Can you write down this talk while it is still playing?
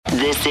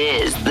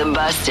This is the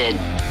Busted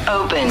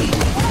Open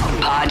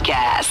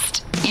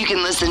Podcast. You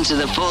can listen to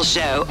the full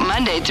show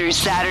Monday through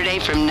Saturday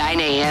from 9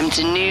 a.m.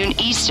 to noon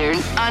Eastern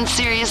on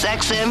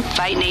SiriusXM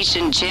Fight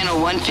Nation Channel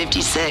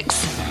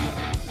 156.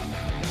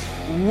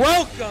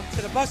 Welcome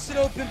to the Busted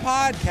Open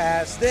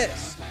Podcast.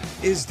 This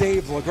is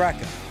Dave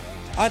Lagreca.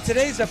 On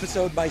today's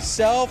episode,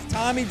 myself,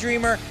 Tommy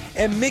Dreamer,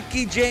 and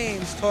Mickie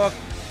James talk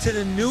to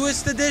the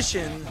newest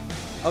edition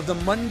of the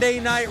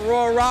Monday Night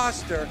Raw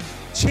roster.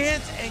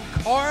 Chance and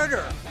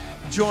Carter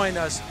join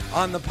us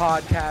on the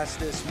podcast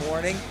this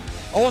morning.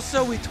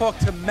 Also, we talk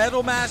to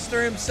Metal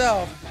Master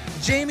himself,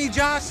 Jamey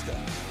Jasta,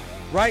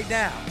 right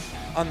now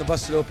on the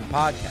Busted Open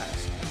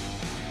Podcast.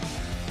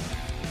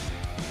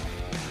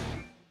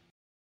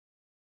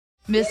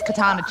 Miss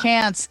Katana,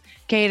 Chance,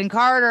 Kayden,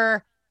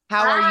 Carter,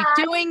 how are you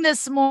doing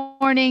this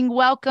morning?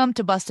 Welcome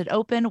to Busted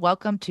Open.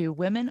 Welcome to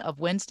Women of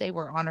Wednesday.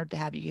 We're honored to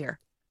have you here.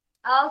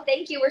 Oh,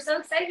 thank you. We're so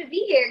excited to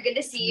be here. Good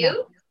to see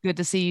you. Yeah, good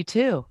to see you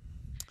too.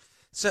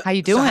 So how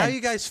you doing? So how you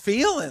guys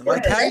feeling?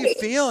 Like, how you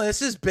feeling?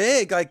 This is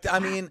big. Like, I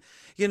mean,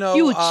 you know,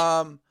 huge.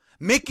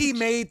 Mickie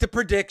made the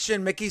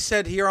prediction. Mickie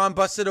said here on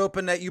Busted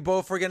Open that you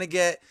both were going to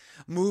get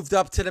moved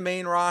up to the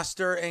main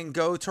roster and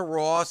go to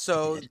Raw.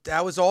 So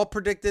that was all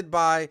predicted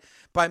by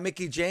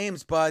Mickie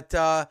James. But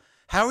how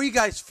are you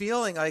guys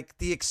feeling? Like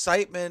the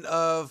excitement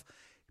of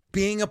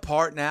being a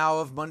part now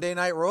of Monday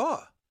Night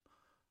Raw?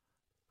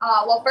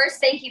 Well, first,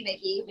 thank you,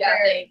 Mickie,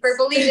 for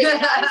believing in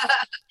us.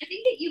 I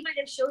think that you might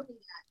have showed me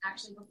that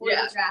actually before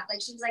the draft.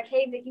 Like, she was like,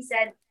 "Hey," Mickie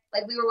said,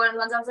 like, we were one of the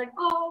ones. I was like,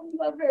 "Oh, we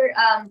love her."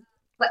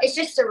 But it's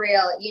just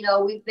surreal. You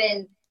know, we've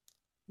been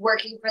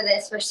working for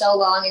this for so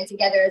long and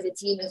together as a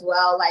team as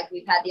well. Like,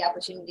 we've had the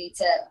opportunity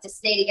to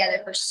stay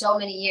together for so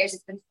many years.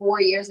 It's been 4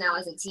 years now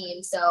as a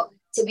team. So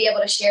to be able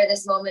to share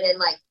this moment and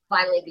like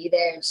finally be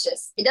there, it's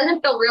just, it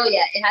doesn't feel real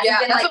yet. It hasn't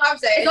been that's like, what I'm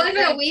saying. It's only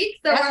been a week.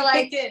 So we're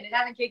like, it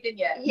hasn't kicked in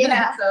yet.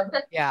 Yeah. So.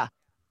 Yeah.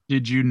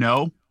 Did you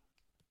know?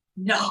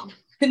 No.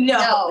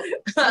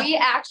 We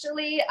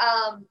actually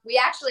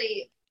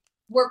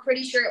were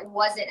pretty sure it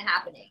wasn't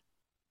happening.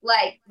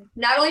 Like,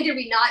 not only did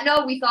we not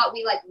know, we thought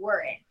we like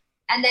weren't.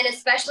 And then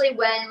especially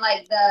when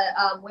like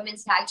the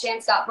women's tag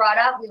champs got brought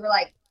up, we were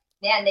like,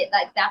 man,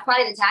 that's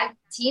probably the tag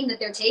team that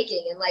they're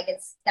taking. And like,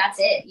 that's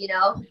it, you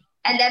know?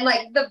 And then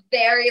like the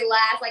very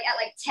last, like at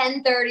like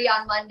 10:30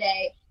 on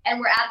Monday, and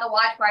we're at the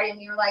watch party and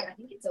we were like, I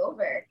think it's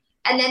over.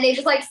 And then they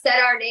just like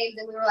said our names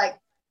and we were like,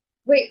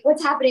 wait,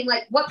 what's happening?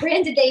 Like, what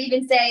brand did they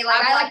even say?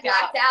 Like, I like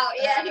blacked out.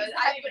 Yeah, I didn't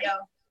even know.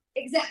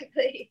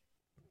 Exactly.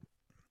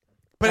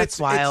 But that's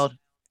wild.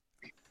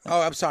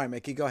 I'm sorry,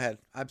 Mickie. Go ahead.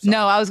 I'm sorry.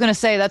 No, I was going to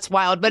say that's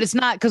wild, but it's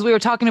not, because we were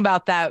talking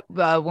about that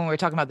when we were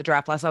talking about the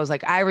draft last. I was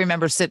like, I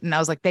remember sitting, I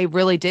was like, they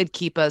really did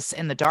keep us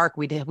in the dark.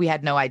 We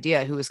had no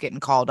idea who was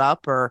getting called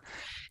up or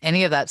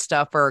any of that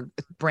stuff or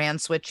brand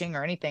switching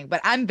or anything.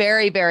 But I'm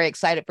very, very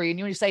excited for you. And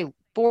you say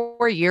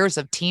 4 years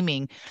of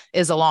teaming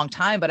is a long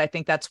time, but I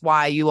think that's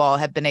why you all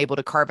have been able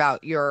to carve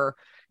out your,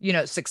 you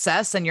know,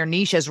 success and your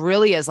niche as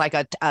really as like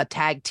a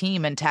tag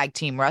team and tag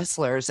team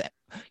wrestlers,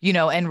 you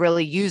know, and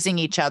really using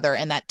each other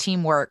and that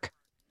teamwork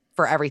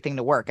for everything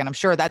to work. And I'm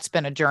sure that's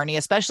been a journey,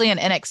 especially in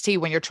NXT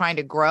when you're trying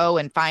to grow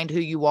and find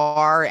who you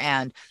are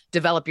and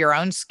develop your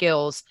own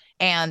skills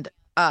and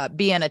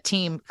be in a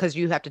team, because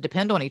you have to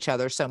depend on each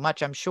other so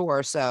much, I'm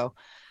sure. So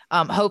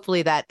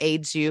hopefully that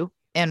aids you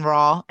in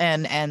Raw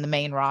and the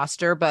main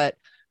roster. But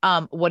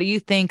what do you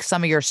think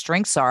some of your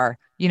strengths are,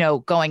 you know,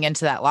 going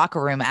into that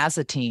locker room as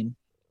a team?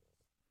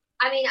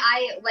 I mean,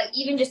 I like,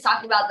 even just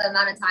talking about the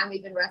amount of time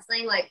we've been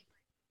wrestling, like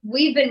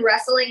we've been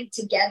wrestling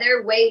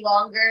together way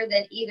longer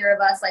than either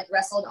of us like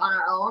wrestled on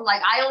our own.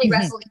 Like, I only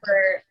wrestled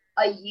for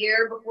a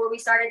year before we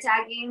started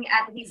tagging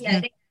at the PC.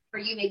 I think for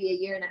you, maybe a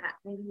year and a half,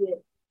 maybe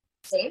the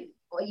same,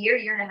 a year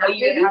and a half. A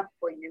year and a half,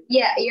 4 years.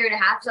 Yeah, a year and a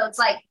half. So it's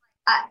like,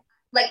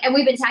 and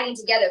we've been tagging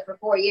together for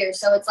 4 years.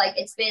 So it's like,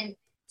 it's been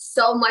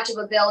so much of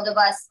a build of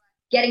us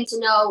getting to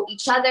know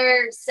each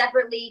other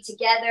separately,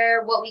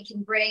 together, what we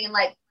can bring, and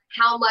like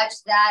how much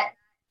that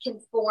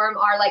can form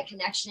our like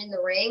connection in the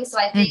ring. So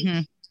I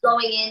think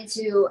going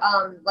into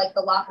like the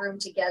locker room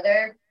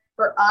together,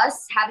 for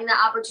us having that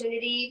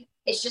opportunity,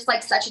 it's just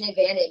like such an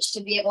advantage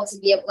to be able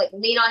like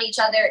lean on each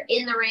other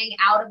in the ring,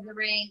 out of the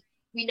ring.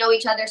 We know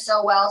each other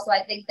so well. So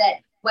I think that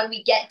when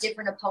we get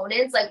different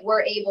opponents, like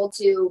we're able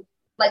to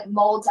like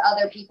mold to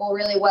other people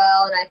really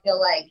well. And I feel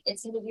like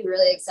it's going to be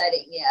really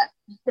exciting.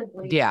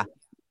 Yeah.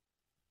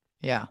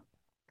 Yeah.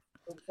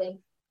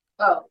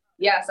 Oh,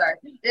 yeah. Sorry.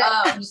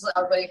 I was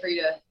waiting for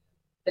you to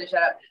finish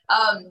that up.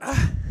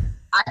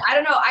 I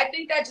don't know. I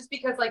think that just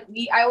because like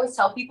I always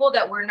tell people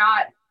that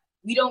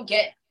we don't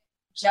get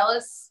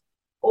jealous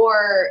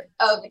or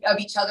of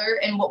each other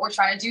and what we're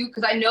trying to do.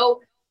 Cause I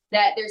know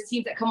that there's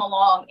teams that come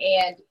along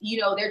and, you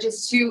know, they're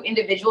just two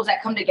individuals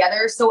that come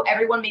together. So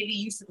everyone may be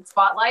used to the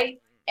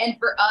spotlight. And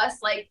for us,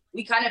 like,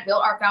 we kind of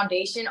built our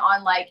foundation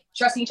on like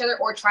trusting each other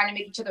or trying to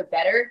make each other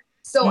better.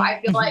 So I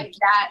feel like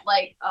that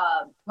like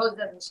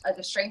poses as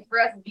a strength for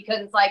us, because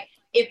it's like,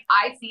 if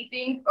I see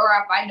things or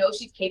if I know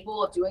she's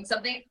capable of doing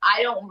something,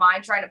 I don't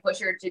mind trying to push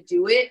her to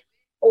do it.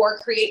 or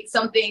create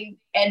something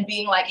and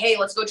being like, hey,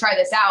 let's go try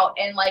this out.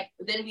 And like,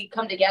 then we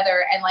come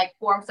together and like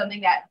form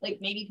something that like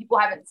maybe people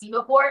haven't seen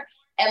before.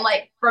 And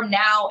like from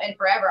now and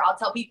forever, I'll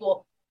tell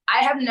people, I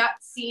have not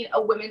seen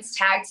a women's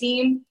tag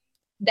team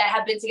that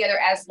have been together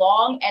as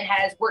long and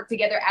has worked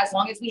together as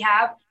long as we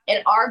have.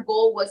 And our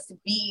goal was to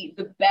be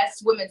the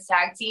best women's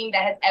tag team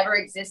that has ever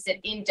existed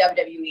in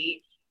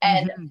WWE.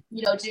 And,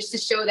 you know, just to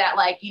show that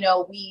like, you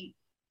know,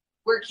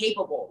 we're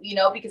capable, you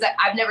know, because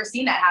I've never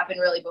seen that happen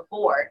really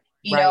before,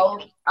 you know,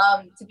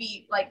 to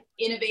be like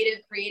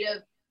innovative,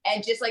 creative,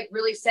 and just like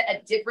really set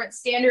a different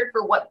standard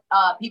for what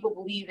people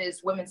believe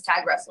is women's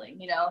tag wrestling,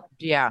 you know?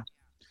 Yeah.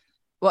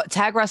 Well,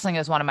 tag wrestling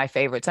is one of my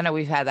favorites. I know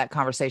we've had that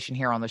conversation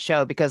here on the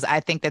show because I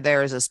think that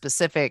there is a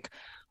specific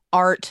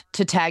art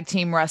to tag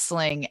team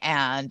wrestling.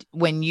 And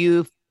when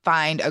you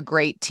find a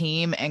great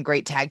team and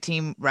great tag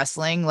team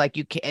wrestling, like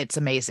it's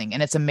amazing.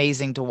 And it's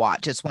amazing to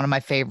watch. It's one of my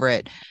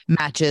favorite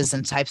matches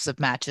and types of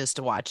matches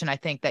to watch. And I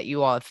think that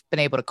you all have been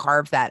able to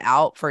carve that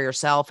out for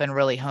yourself and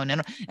really hone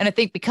in. And I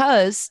think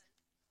because,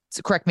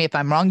 so correct me if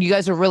I'm wrong, you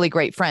guys are really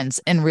great friends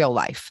in real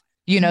life,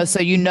 you know,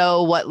 so you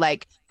know what,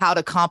 like how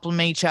to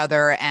compliment each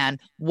other and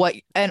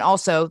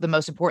also the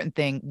most important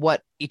thing,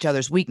 what each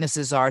other's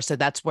weaknesses are. So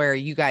that's where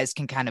you guys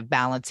can kind of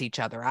balance each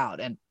other out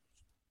and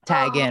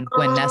tag in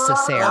when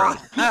necessary.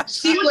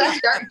 She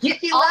loves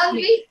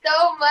me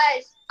so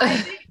much. I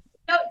think,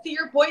 to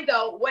your point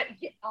though,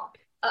 she's not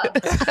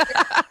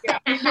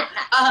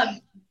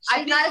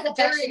as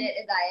affectionate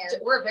as I am.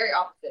 We're very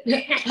opposite.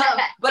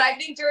 But I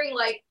think during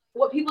like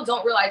what people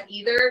don't realize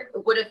either,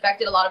 what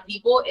affected a lot of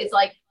people is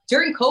like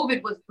during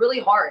COVID was really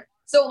hard.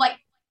 So like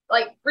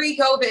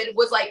pre-COVID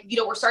was like, you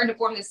know, we're starting to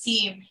form this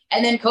team,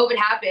 and then COVID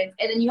happened,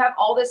 and then you have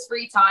all this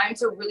free time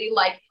to really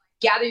like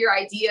gather your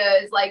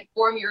ideas, like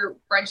form your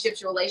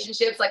friendships, your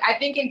relationships. Like I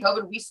think in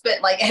COVID we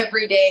spent like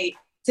every day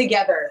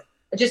together,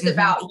 just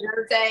about, you know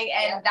what I'm saying?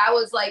 And that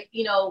was like,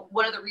 you know,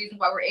 one of the reasons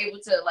why we're able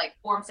to like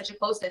form such a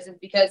closeness is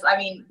because, I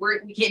mean,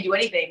 we can't do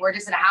anything. We're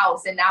just in a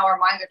house, and now our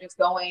minds are just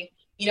going,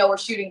 you know, we're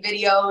shooting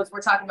videos,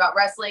 we're talking about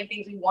wrestling,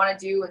 things we want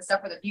to do and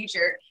stuff for the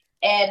future.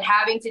 And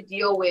having to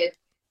deal with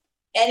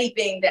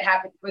anything that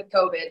happened with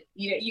COVID,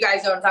 you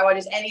guys don't talk about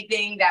just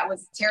anything that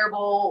was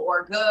terrible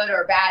or good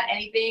or bad,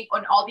 anything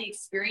on all the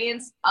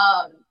experiences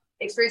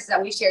that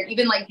we shared,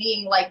 even like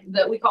being like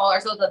we call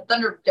ourselves the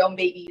Thunderdome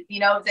babies, you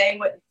know what I'm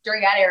saying?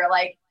 During that era,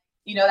 like,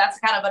 you know, that's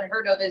kind of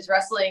unheard of, is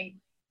wrestling,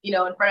 you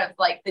know, in front of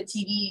like the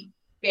TV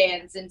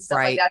fans and stuff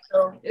like that.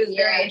 So it was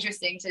very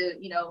interesting to,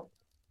 you know,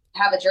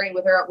 have a journey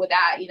with her with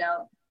that, you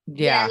know?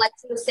 Yeah. And like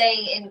she was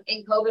saying,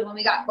 in COVID, when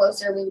we got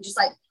closer, we would just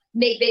like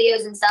make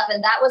videos and stuff.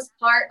 And that was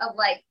part of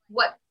like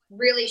what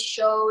really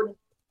showed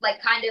like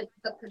kind of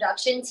the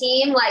production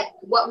team, like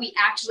what we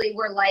actually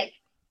were like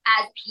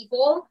as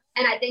people.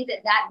 And I think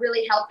that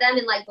really helped them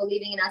in like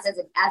believing in us as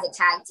a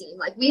tag team.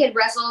 Like we had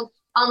wrestled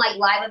on like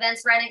live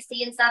events for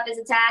NXT and stuff as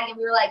a tag, and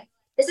we were like,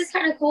 this is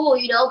kind of cool,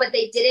 you know, but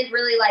they didn't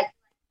really like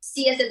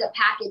see us as a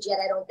package yet.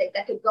 I don't think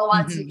that could go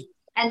on TV.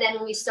 And then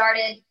when we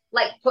started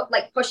like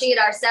pushing it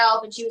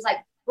ourselves, and she was like,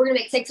 we're gonna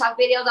make TikTok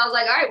videos, I was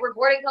like, all right, we're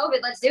bored in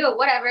COVID, let's do it,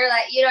 whatever,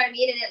 like, you know what I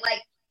mean? And it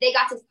like they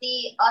got to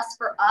see us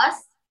for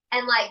us,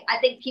 and like I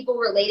think people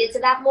related to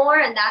that more,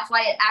 and that's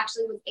why it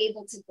actually was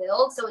able to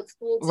build. So it's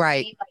cool to see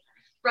like,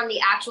 from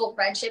the actual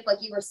friendship, like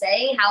you were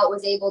saying, how it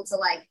was able to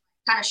like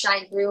kind of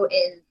shine through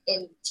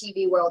in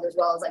TV world as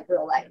well as like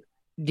real life.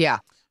 Yeah,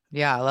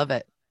 I love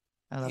it.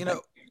 You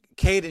know,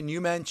 Kayden,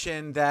 you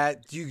mentioned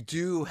that you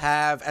do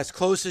have, as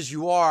close as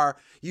you are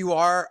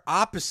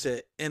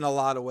opposite in a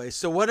lot of ways.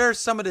 So what are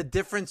some of the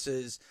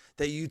differences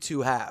that you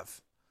two have?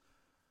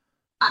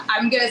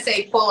 I'm going to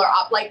say polar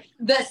op, like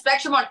the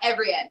spectrum on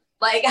every end.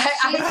 Like,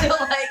 I feel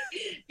like,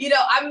 you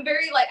know, I'm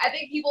very like, I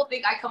think people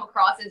think I come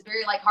across as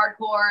very like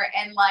hardcore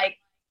and like,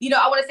 you know,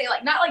 I want to say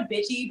like, not like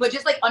bitchy, but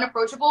just like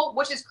unapproachable,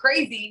 which is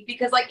crazy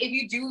because like, if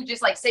you do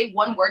just like say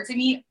one word to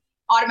me,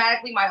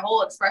 automatically my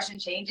whole expression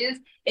changes.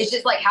 It's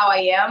just like how I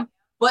am.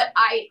 But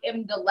I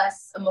am the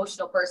less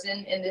emotional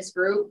person in this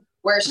group,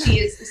 where she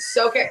is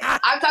so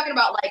I'm talking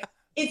about like,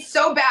 it's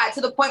so bad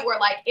to the point where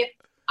like, if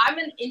I'm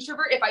an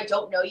introvert, if I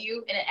don't know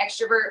you, and an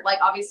extrovert, like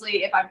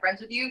obviously if I'm friends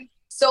with you.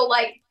 So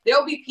like,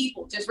 there'll be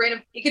people just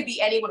random. It could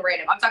be anyone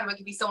random. I'm talking about, it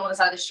could be someone on the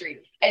side of the street.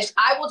 And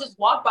I will just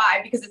walk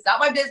by because it's not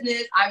my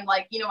business. I'm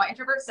like, you know, my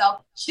introvert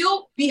self,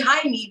 she'll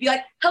behind me be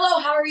like, hello,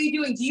 how are you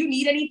doing? Do you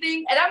need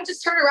anything? And I'm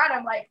just turning around.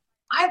 I'm like,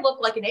 I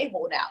look like an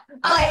a-hole now.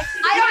 Like,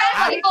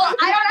 I don't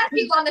ask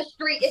people on the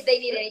street if they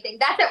need anything.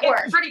 That's at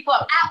work. It's pretty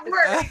close. At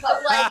work.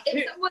 But like,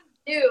 if someone's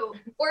new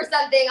or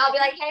something, I'll be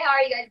like, hey, how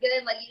are you guys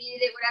doing? Like, you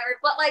needed it, whatever.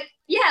 But like,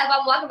 yeah, if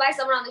I'm walking by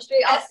someone on the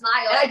street, I'll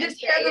smile. And I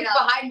just hear them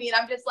behind me, and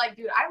I'm just like,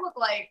 dude, I look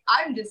like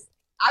I'm just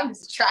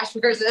a trash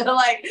person.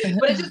 Like,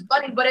 but it's just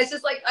funny. But it's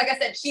just like I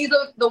said, she's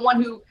the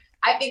one who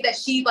I think that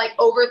she like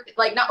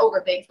not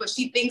overthinks, but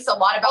she thinks a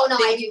lot about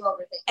things. I do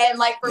overthink. And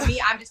like for me,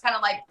 I'm just kind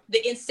of like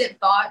the instant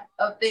thought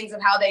of things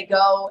of how they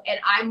go. And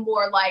I'm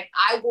more like,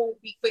 I will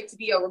be quick to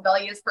be a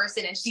rebellious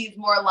person. And she's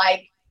more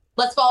like,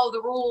 let's follow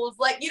the rules.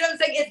 Like, you know what I'm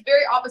saying? It's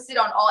very opposite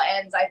on all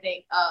ends, I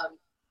think.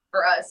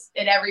 for us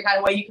in every kind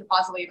of way you could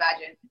possibly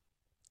imagine.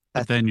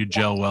 But then you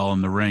gel well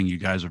in the ring. You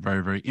guys are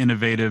very, very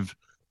innovative.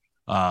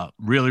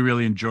 Really,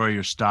 really enjoy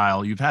your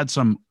style. You've had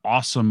some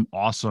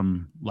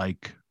awesome,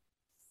 like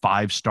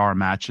 5-star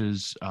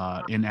matches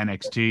in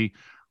NXT.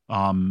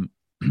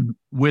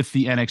 With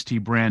the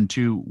NXT brand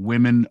too,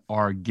 women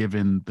are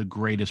given the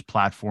greatest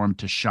platform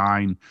to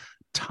shine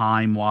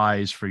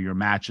time-wise for your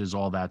matches,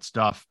 all that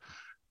stuff.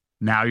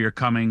 Now you're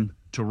coming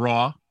to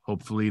Raw.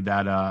 Hopefully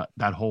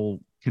that whole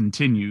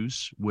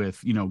continues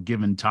with,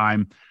 given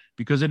time,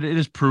 because it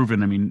is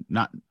proven. I mean,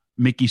 not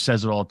Mickie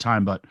says it all the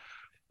time, but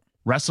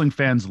wrestling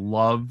fans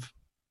love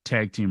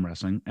tag team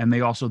wrestling, and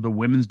they also, the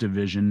women's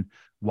division,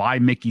 why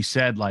Mickie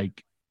said,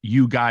 like,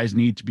 you guys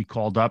need to be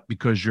called up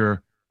because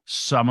you're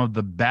some of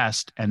the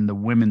best, and the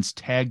women's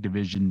tag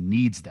division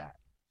needs that.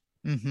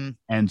 Mm-hmm.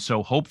 And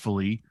so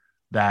hopefully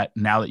that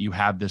now that you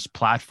have this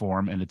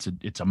platform, and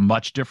it's a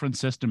much different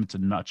system, it's a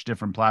much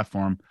different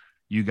platform,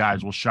 you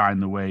guys will shine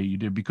the way you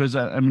do. Because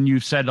I mean,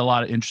 you've said a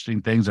lot of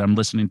interesting things. I'm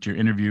listening to your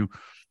interview.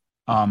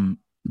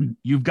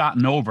 You've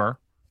gotten over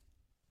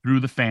through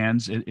the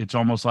fans. It's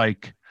almost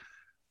like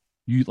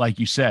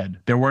you said,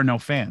 there were no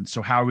fans.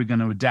 So how are we going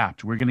to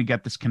adapt? We're going to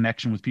get this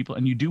connection with people.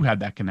 And you do have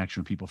that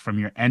connection with people from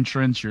your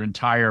entrance, your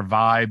entire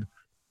vibe.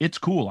 It's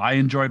cool. I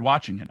enjoyed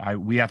watching it.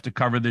 We have to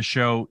cover this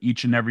show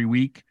each and every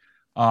week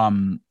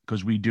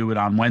because we do it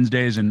on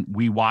Wednesdays, and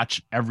we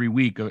watch every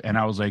week. And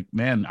I was like,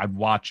 man, I've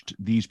watched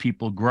these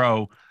people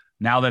grow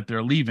now that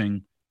they're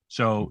leaving.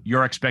 So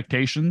your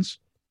expectations?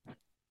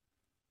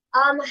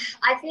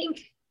 I think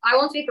I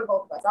won't speak for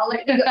both of us. I'll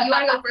let you go. You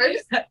want to go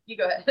first? You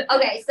go ahead.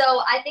 Okay, so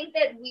I think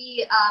that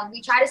we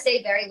try to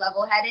stay very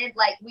level-headed.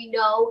 Like, we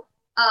know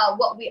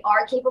what we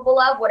are capable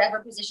of, whatever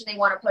position they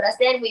want to put us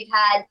in. We've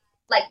had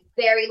like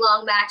very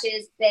long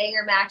matches,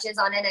 banger matches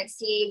on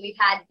NXT. We've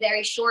had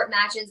very short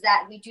matches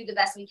that we do the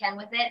best we can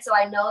with it. So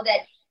I know that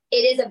it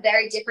is a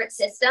very different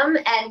system,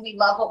 and we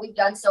love what we've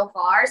done so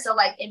far. So,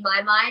 like, in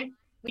my mind,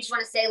 we just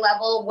want to stay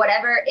level.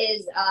 Whatever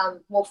is,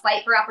 we'll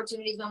fight for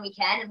opportunities when we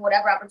can, and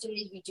whatever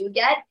opportunities we do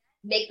get,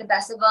 make the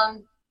best of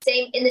them.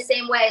 In the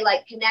same way,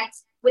 like, connect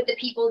with the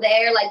people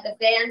there, like the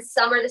fans.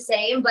 Some are the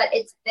same, but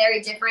it's very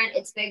different.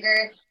 It's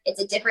bigger.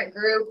 It's a different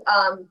group.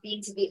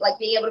 Being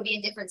able to be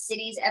in different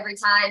cities every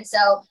time.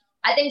 So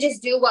I think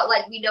just do what,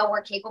 like, we know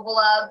we're capable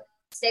of.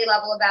 Stay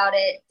level about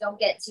it. Don't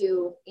get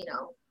too,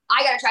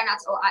 I gotta try not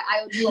to.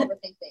 I do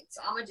overthink things,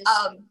 so I'm gonna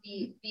just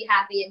be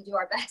happy and do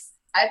our best.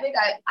 I think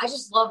I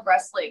just love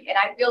wrestling, and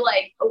I feel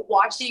like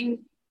watching.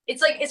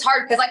 It's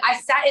hard because, like,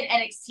 I sat in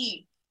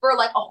NXT for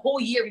like a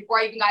whole year before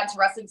I even got into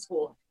wrestling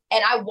school.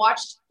 And I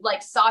watched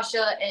like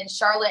Sasha and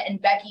Charlotte and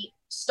Becky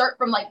start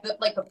from like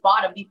the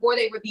bottom before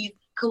they were these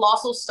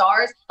colossal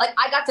stars. Like,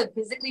 I got to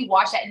physically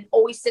watch that and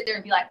always sit there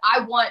and be like, I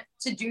want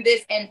to do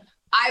this. And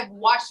I've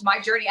watched my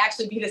journey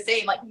actually be the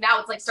same. Like, now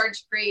it's like starting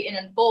to create and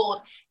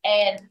unfold.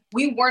 And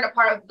we weren't a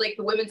part of like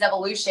the women's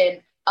evolution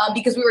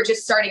because we were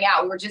just starting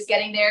out. We were just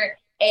getting there.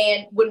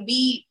 And when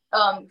we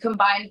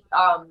combined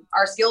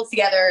our skills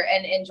together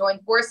and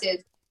joined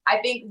forces, I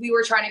think we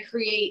were trying to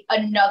create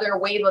another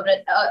wave of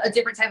a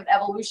different type of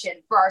evolution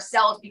for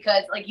ourselves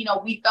because, like,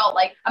 we felt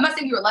like, I'm not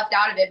saying we were left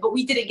out of it, but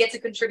we didn't get to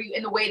contribute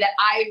in the way that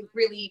I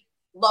really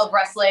love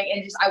wrestling,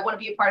 and just, I want to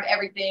be a part of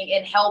everything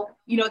and help,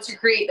 to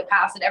create the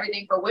paths and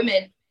everything for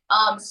women.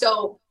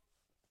 So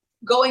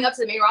going up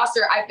to the main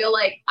roster, I feel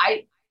like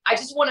I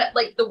just want to,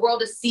 like, the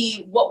world to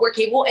see what we're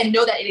capable and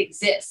know that it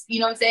exists. You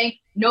know what I'm saying?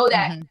 Know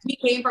that we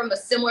came from a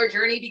similar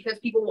journey because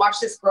people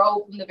watched us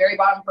grow from the very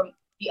bottom, from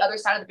the other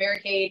side of the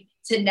barricade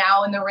to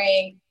now in the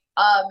ring.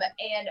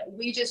 And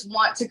we just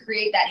want to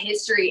create that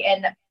history.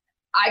 And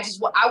I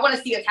want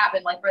to see us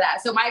happen, like, for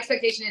that. So my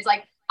expectation is,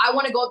 like, I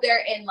want to go up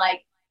there and,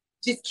 like,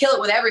 just kill it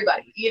with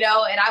everybody,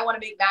 and I want to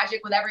make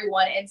magic with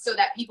everyone. And so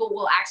that people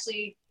will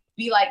actually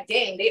be like,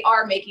 dang, they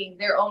are making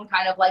their own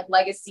kind of like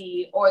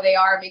legacy, or they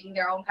are making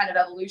their own kind of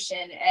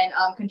evolution and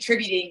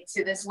contributing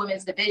to this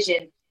women's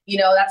division.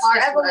 That's our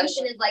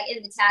evolution is like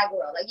in the tag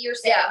world, like you're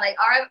saying. Like,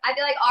 I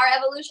feel like our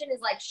evolution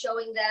is like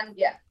showing them,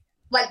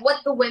 like,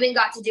 what the women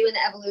got to do in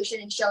the evolution,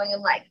 and showing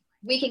them, like,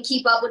 we can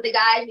keep up with the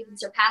guys, we can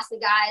surpass the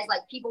guys.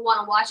 Like, people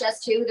want to watch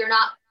us too. They're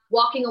not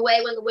walking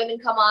away when the women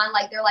come on.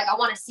 Like, they're like, I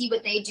want to see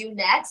what they do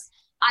next.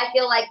 I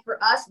feel like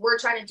for us, we're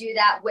trying to do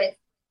that with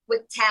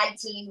tag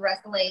team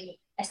wrestling,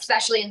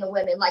 especially in the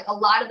women. Like, a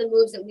lot of the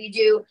moves that we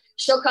do,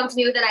 she'll come to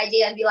me with an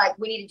idea and be like,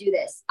 we need to do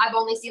this. I've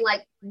only seen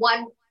like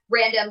one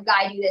random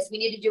guy do this. We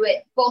need to do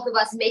it. Both of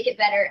us make it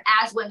better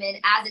as women,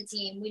 as a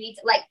team. We need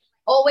to, like,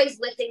 always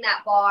lifting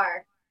that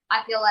bar.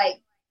 I feel like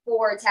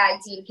for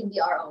tag team can be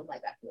our own,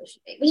 like,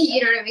 evolution, maybe.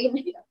 You know what I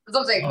mean? That's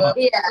what I'm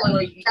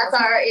saying. That's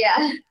our,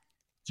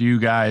 Do you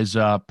guys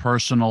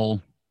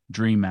personal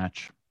dream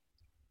match?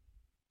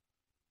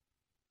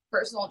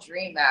 Personal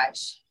dream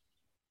match.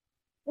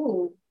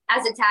 Ooh,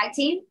 as a tag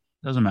team?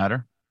 Doesn't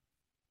matter.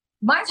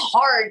 Mine's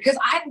hard because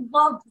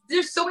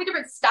there's so many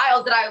different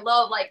styles that I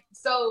love. Like,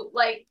 so,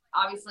 like,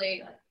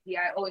 obviously,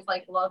 I always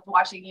like loved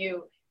watching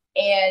you.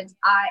 And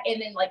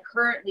then, like,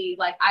 currently,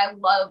 like, I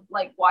love,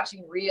 like,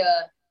 watching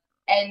Rhea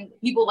and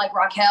people like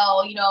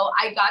Raquel, you know,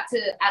 I got to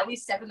at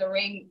least step in the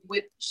ring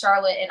with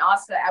Charlotte and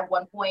Asuka at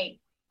one point.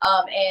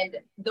 And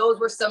those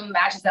were some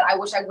matches that I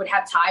wish I would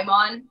have time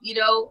on, you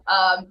know,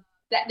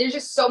 that there's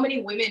just so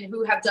many women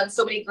who have done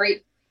so many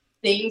great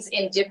things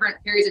in different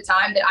periods of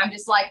time that I'm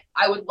just like,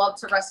 I would love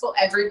to wrestle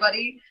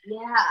everybody.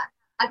 Yeah.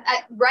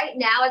 Right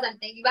now, as I'm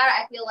thinking about it,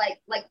 I feel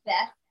like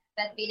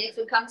Beth Phoenix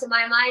would come to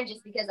my mind,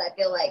 just because I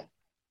feel like,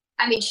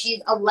 I mean,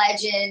 she's a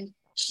legend.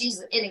 She's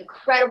an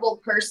incredible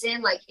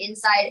person, like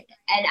inside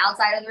and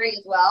outside of the ring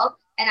as well.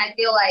 And I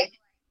feel like,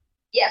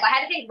 yeah, if I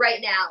had to think right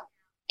now,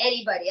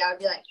 anybody, I would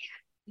be like,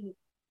 yeah,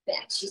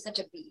 Beth, she's such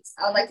a beast.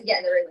 I would like to get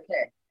in the ring with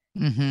her.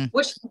 Mm-hmm.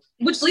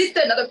 Which leads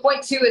to another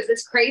point too, is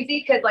this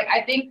crazy, because like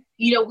I think,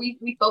 you know,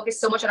 we focus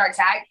so much on our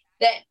tag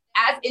that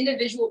as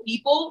individual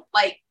people,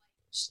 like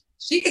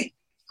she could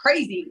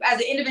crazy as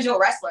an individual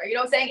wrestler, you know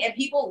what I'm saying? And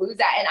people lose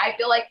that. And I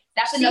feel like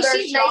that's another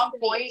strong nice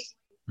point.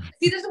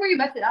 See, this is where you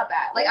mess it up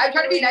at. Like I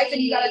try to be nice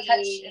and you gotta touch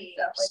and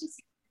stuff.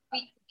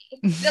 Like,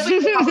 that's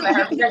like the compliment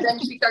her, because then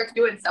she starts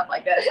doing stuff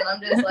like this, and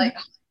I'm just like.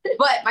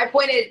 But my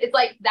point is, it's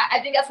like that. I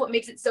think that's what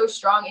makes it so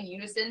strong in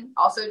unison.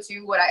 Also,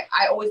 too, what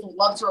I always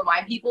love to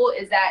remind people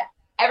is that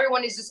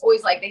everyone is just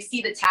always like, they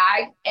see the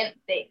tag and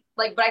they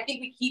like, but I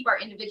think we keep our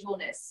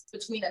individualness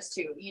between us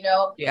too. You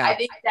know, yeah. I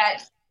think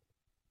that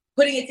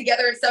putting it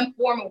together in some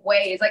form of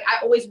way is like,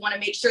 I always want to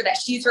make sure that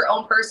she's her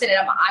own person and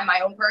I'm my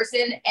own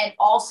person, and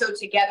also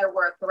together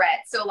we're a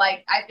threat. So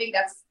like, I think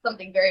that's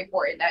something very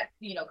important that,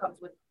 you know, comes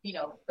with, you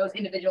know, those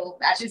individual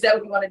matches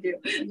that we want to do.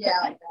 Yeah.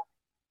 Like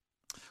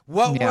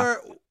that.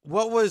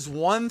 What was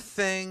one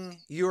thing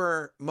you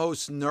were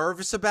most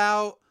nervous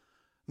about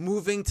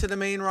moving to the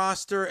main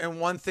roster, and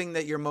one thing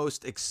that you're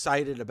most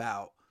excited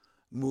about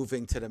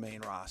moving to the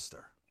main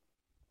roster?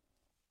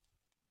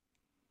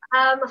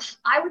 I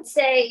would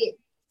say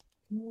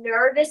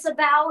nervous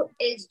about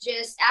is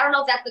just, I don't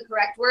know if that's the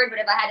correct word, but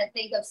if I had to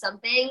think of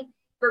something,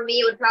 for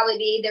me, it would probably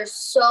be, there's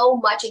so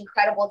much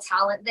incredible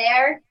talent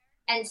there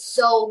and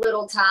so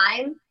little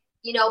time,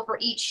 you know, for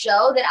each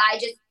show, that I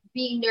just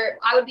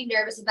I would be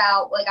nervous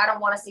about, like, I don't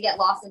want us to get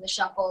lost in the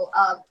shuffle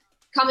of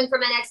coming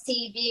from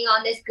NXT, being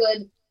on this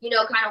good, you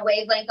know, kind of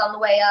wavelength on the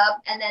way up.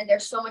 And then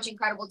there's so much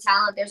incredible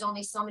talent. There's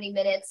only so many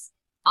minutes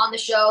on the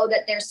show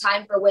that there's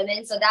time for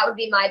women. So that would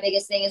be my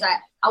biggest thing, is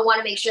I want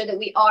to make sure that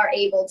we are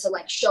able to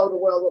like show the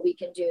world what we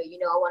can do. You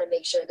know, I want to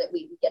make sure that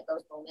we get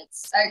those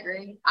moments. I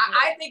agree.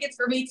 I think it's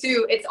for me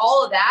too. It's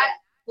all of that.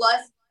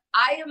 Plus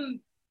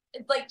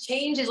it's like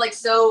change is like,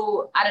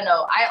 so I don't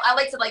know. I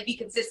like to like be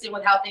consistent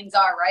with how things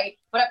are, right?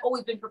 But I've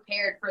always been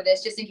prepared for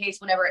this, just in case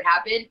whenever it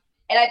happened.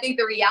 And I think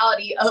the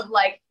reality of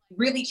like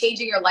really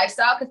changing your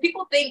lifestyle, because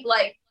people think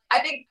like, I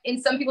think in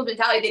some people's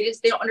mentality,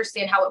 they don't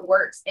understand how it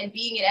works. And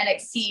being in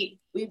NXT,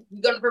 we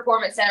go to the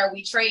performance center,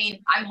 we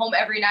train, I'm home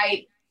every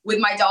night with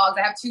my dogs.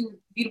 I have 2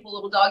 beautiful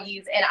little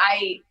doggies, and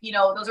you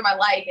know, those are my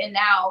life. And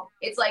now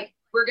it's like,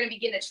 we're going to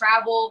begin to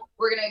travel.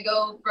 We're going to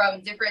go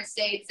from different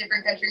states,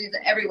 different countries,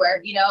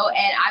 everywhere, you know,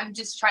 and I'm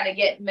just trying to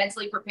get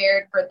mentally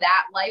prepared for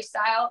that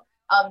lifestyle,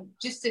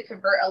 just to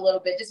convert a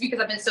little bit, just because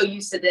I've been so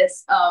used to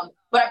this.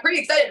 But I'm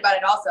pretty excited about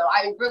it also.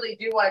 I really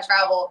do want to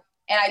travel,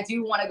 and I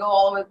do want to go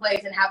all over the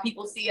place and have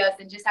people see us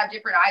and just have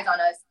different eyes on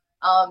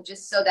us,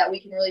 just so that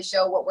we can really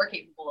show what we're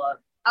capable of.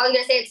 I was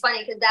going to say, it's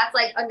funny because that's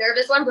like a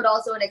nervous one, but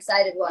also an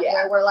excited one,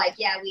 where we're like,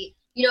 yeah,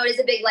 you know, it is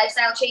a big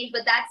lifestyle change,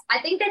 but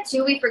I think that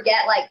too, we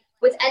forget, like,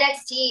 with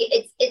NXT,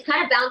 it's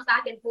kind of bounced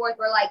back and forth,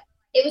 where like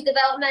it was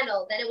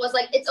developmental, then it was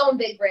like its own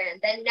big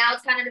brand, then now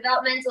it's kind of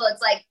developmental.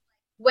 It's like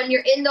when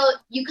you're in those,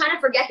 you kind of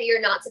forget that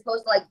you're not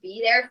supposed to like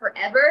be there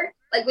forever.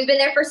 Like we've been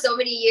there for so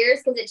many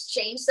years because it's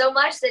changed so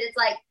much that it's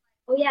like,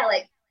 oh yeah,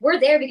 like we're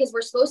there because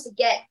we're supposed to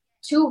get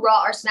to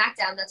Raw or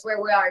SmackDown. That's where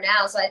we are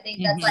now. So I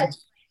think that's like,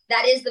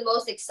 that is the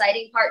most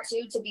exciting part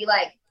too, to be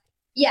like,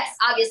 yes,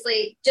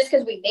 obviously just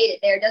because we made it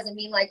there doesn't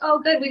mean like, oh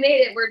good, we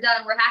made it, we're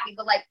done, we're happy.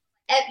 But like,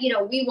 you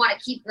know, we want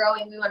to keep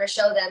growing. We want to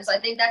show them. So I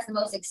think that's the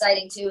most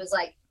exciting too, is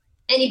like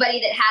anybody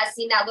that has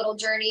seen that little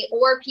journey,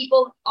 or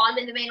people on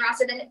the main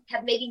roster that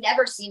have maybe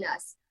never seen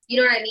us, you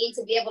know what I mean?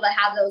 To be able to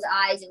have those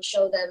eyes and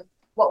show them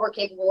what we're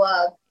capable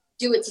of,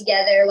 do it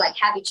together, like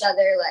have each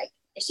other. Like,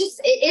 it's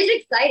just, it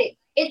is exciting.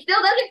 It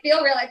still doesn't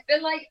feel real. It's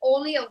been like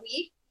only a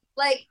week.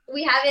 Like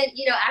we haven't,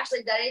 you know,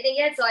 actually done anything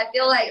yet. So I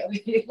feel like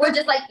we're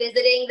just like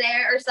visiting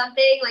there or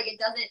something. Like it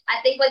doesn't,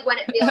 I think like when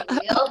it feels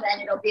real,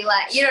 then it'll be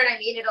like, you know what I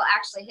mean? It'll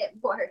actually hit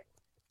more.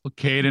 Well,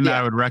 Kayden,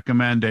 I would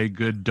recommend a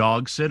good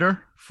dog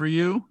sitter for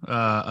you,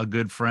 a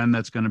good friend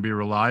that's going to be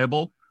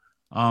reliable.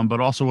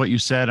 But also what you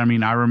said, I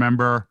mean, I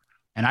remember,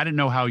 and I didn't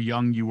know how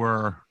young you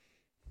were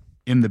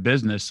in the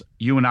business,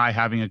 you and I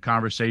having a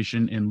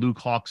conversation in Luke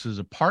Hawx's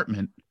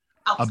apartment.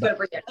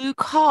 Luke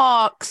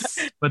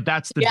Hawx. But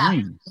that's the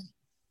dream.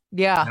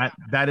 Yeah.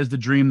 That is the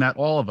dream that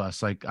all of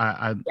us, like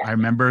I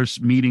remember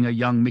meeting a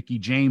young Mickie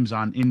James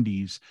on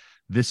Indies.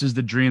 This is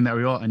the dream that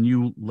we all, and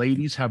you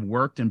ladies have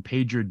worked and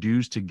paid your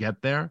dues to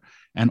get there.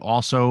 And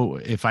also,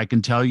 if I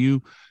can tell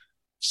you,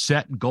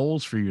 set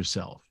goals for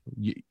yourself.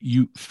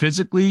 You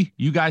physically,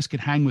 you guys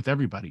could hang with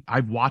everybody.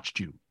 I've watched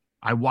you.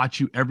 I watch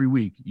you every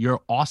week.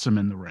 You're awesome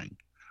in the ring.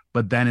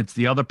 But then it's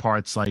the other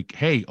parts like,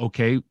 hey,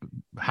 okay,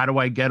 how do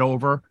I get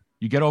over?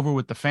 You get over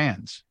with the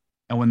fans.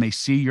 And when they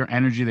see your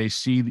energy, they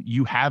see that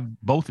you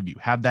have, both of you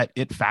have that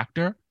it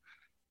factor.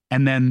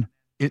 And then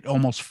it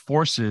almost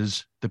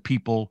forces the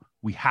people,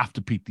 we have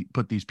to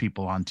put these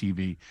people on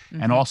TV,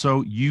 and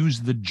also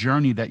use the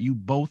journey that you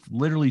both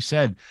literally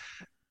said.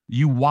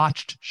 You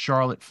watched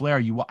Charlotte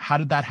Flair. How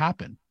did that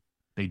happen?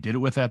 They did it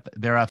with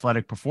their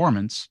athletic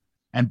performance,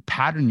 and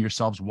pattern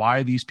yourselves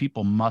why these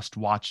people must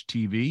watch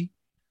TV.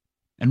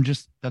 And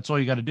just, that's all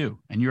you got to do.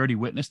 And you already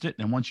witnessed it.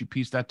 And once you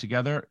piece that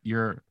together,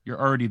 you're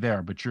already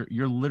there, but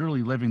you're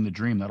literally living the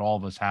dream that all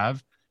of us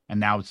have. And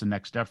now it's the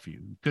next step for you.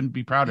 You couldn't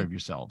be prouder of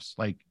yourselves.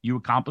 Like, you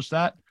accomplished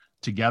that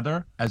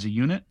together as a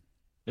unit.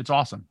 It's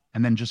awesome.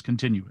 And then just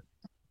continue it.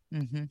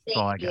 That's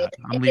all I got.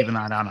 I'm leaving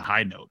that on a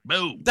high note.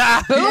 Boom.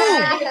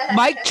 Boom.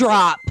 Mic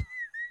drop.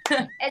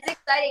 It's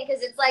exciting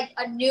because it's like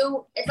a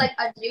new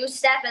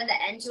step and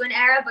the end to an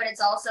era, but it's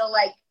also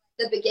like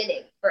the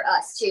beginning for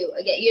us too.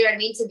 Again, you know what I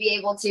mean? To be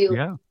able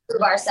to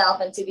prove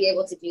ourselves and to be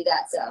able to do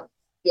that. So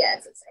yeah,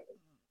 it's exciting.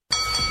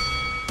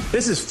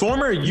 This is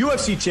former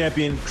UFC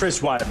champion Chris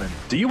Weidman.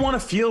 Do you want to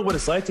feel what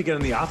it's like to get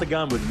in the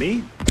octagon with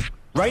me?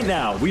 Right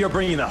now, we are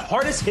bringing the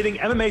hardest hitting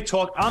MMA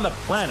talk on the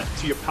planet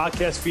to your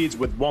podcast feeds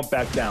with Won't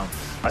Back Down,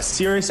 a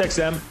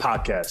SiriusXM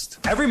podcast.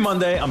 Every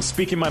Monday, I'm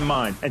speaking my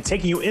mind and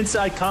taking you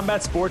inside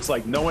combat sports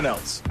like no one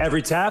else.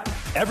 Every tap,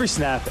 every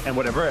snap, and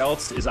whatever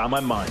else is on my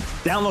mind.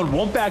 Download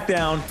Won't Back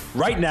Down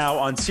right now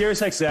on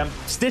SiriusXM,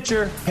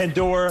 Stitcher,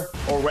 Pandora,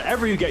 or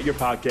wherever you get your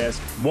podcast.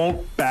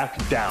 Won't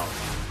Back Down.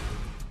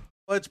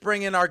 Let's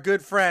bring in our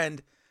good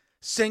friend,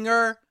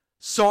 singer,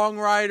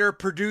 songwriter,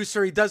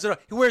 producer. He does it.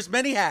 He wears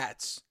many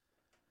hats.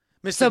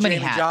 Mr. So many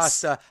Jamey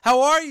hats. Jasta.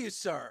 How are you,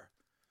 sir?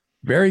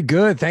 Very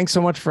good. Thanks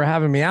so much for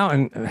having me out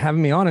and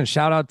having me on. And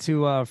shout out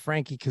to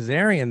Frankie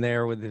Kazarian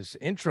there with his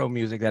intro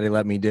music that he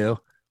let me do.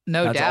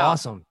 That's doubt.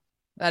 Awesome.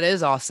 That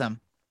is awesome.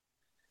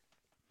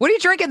 What are you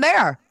drinking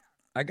there?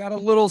 I got a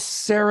little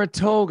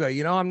Saratoga.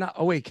 You know, I'm not.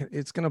 Oh wait,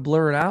 it's gonna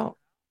blur it out.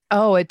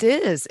 Oh, it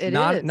is. It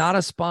is not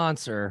a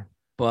sponsor,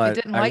 but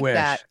didn't I like wish.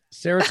 that.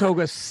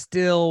 Saratoga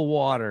still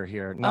water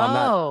here.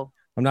 No,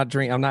 I'm not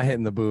drinking. I'm not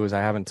hitting the booze.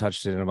 I haven't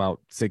touched it in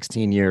about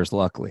 16 years,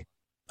 luckily.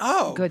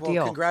 Oh, good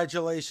deal.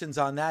 Congratulations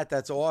on that.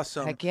 That's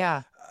awesome. Heck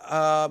yeah.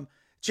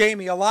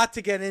 Jamey, a lot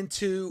to get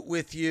into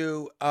with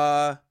you.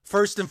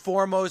 First and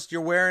foremost,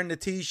 you're wearing the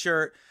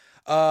t-shirt,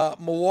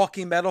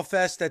 Milwaukee Metal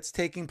Fest that's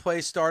taking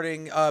place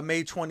starting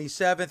May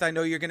 27th. I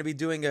know you're going to be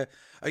doing a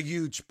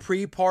huge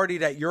pre-party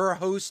that you're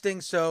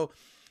hosting. So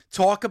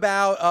talk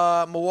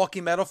about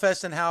Milwaukee Metal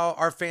Fest and how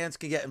our fans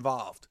can get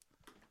involved.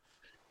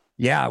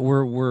 Yeah,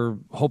 we're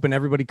hoping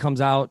everybody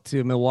comes out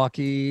to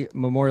Milwaukee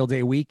Memorial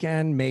Day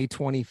weekend, May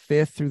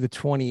 25th through the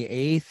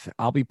 28th.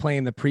 I'll be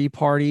playing the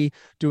pre-party,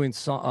 doing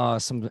some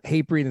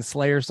Hatebreed and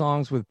Slayer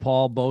songs with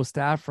Paul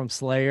Bostaff from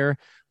Slayer.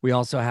 We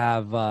also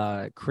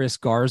have Chris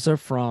Garza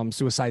from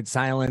Suicide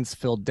Silence,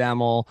 Phil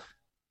Demmel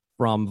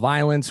from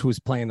Violence, who's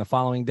playing the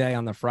following day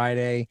on the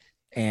Friday,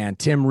 and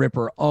Tim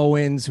Ripper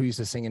Owens, who used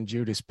to sing in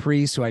Judas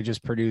Priest, who I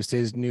just produced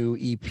his new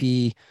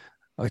EP.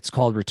 It's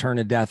called Return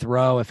to Death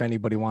Row, if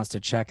anybody wants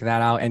to check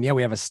that out. And yeah,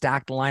 we have a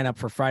stacked lineup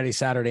for Friday,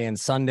 Saturday, and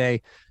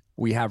Sunday.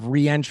 We have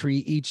re-entry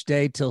each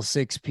day till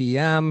 6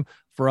 p.m.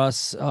 for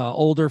us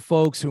older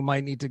folks who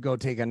might need to go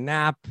take a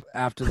nap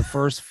after the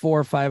first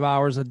 4 or 5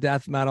 hours of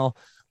death metal,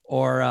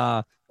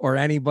 or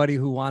anybody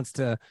who wants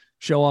to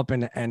show up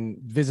and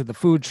visit the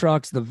food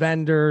trucks, the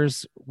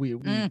vendors.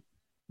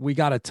 We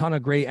got a ton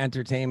of great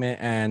entertainment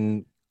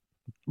and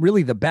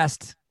really the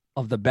best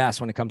of the best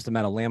when it comes to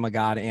metal. Lamb of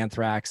God,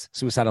 Anthrax,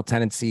 Suicidal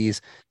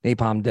Tendencies,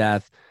 Napalm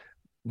Death,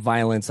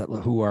 Violence,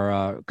 who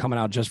are coming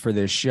out just for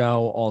this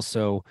show.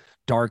 Also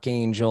Dark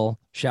Angel,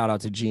 shout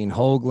out to Gene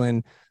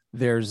Hoglan.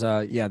 There's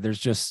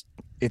just,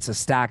 it's a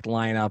stacked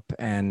lineup,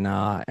 and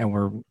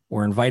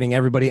we're inviting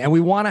everybody, and we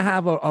want to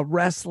have a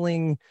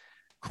wrestling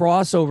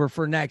crossover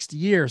for next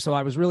year. So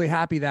I was really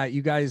happy that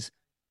you guys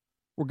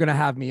were going to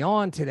have me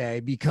on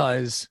today,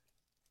 because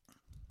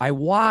I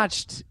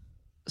watched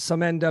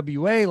some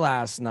NWA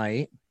last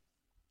night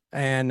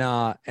and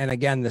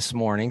again this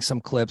morning,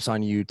 some clips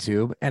on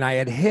YouTube, and I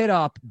had hit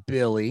up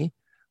Billy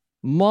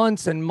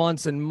months and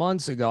months and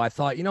months ago. I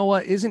thought, you know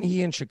what, isn't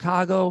he in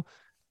Chicago?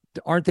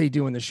 Aren't they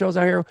doing the shows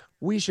out here?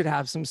 We should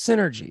have some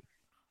synergy.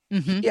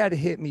 He had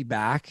hit me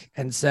back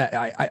and said,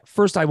 I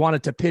first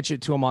wanted to pitch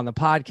it to him on the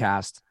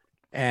podcast,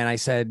 and I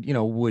said, you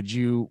know, would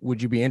you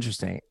be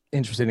interested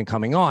in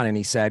coming on? And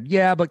he said,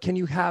 yeah, but can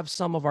you have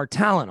some of our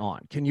talent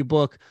on? Can you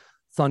book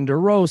Thunder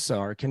Rosa,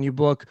 or can you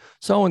book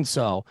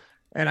so-and-so?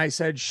 And I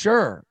said,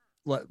 sure,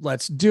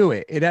 let's do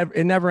it.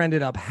 It never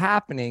ended up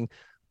happening,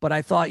 but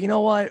I thought, you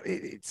know what,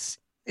 it's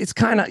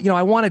kind of, you know,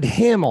 I wanted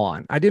him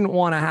on. I didn't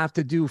want to have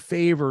to do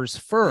favors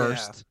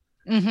first.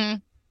 Yeah.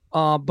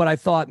 But I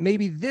thought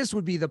maybe this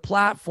would be the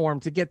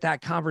platform to get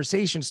that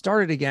conversation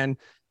started again,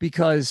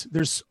 because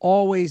there's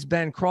always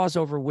been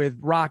crossover with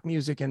rock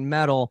music and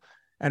metal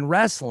and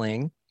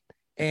wrestling.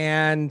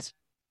 And,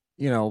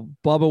 you know,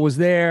 Bubba was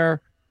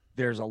there.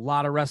 There's a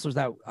lot of wrestlers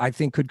that I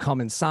think could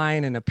come and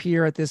sign and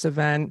appear at this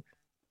event.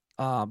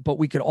 But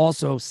we could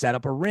also set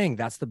up a ring.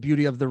 That's the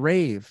beauty of the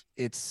rave.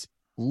 It's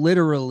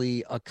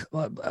literally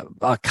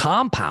a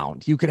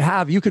compound. You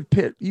could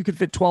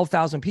fit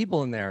 12,000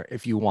 people in there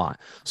if you want.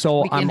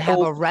 So we can have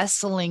a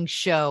wrestling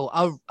show,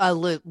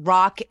 a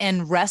rock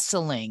and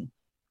wrestling.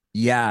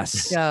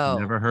 Yes. show.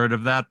 Never heard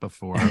of that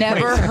before.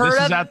 Never heard this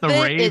of is at the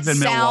it. Rave It in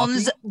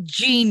sounds Milwaukee?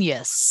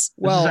 genius.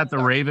 This is at the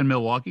Rave in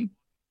Milwaukee?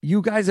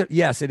 You guys are,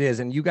 yes, it is.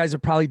 And you guys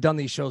have probably done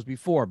these shows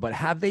before, but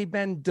have they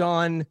been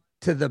done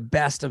to the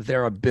best of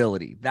their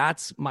ability?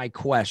 That's my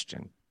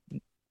question.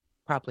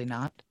 Probably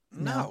not.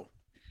 No.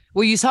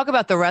 Well, you talk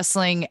about the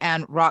wrestling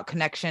and rock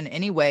connection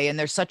anyway, and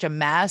there's such a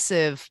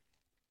massive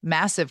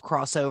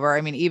crossover.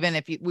 I mean, even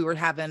if we were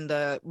having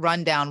the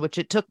rundown, which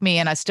it took me,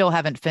 and I still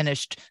haven't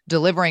finished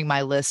delivering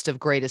my list of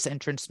greatest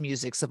entrance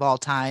musics of all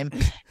time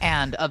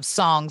and of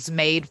songs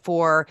made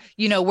for,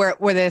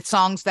 where the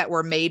songs that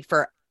were made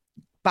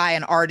by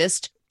an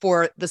artist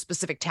for the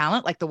specific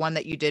talent, like the one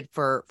that you did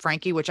for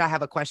Frankie, which I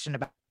have a question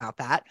about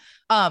that.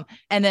 And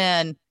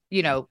then,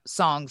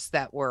 songs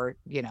that were,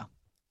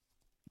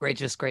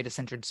 greatest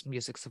entrance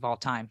musics of all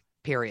time,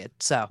 period.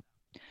 So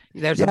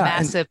there's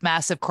a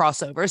massive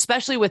crossover,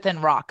 especially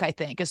within rock, I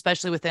think,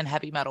 especially within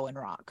heavy metal and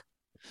rock.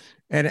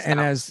 And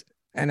as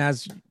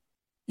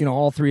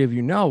all three of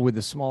you know, with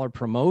the smaller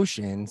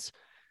promotions,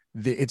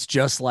 it's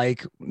just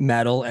like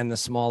metal and the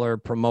smaller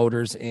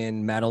promoters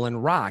in metal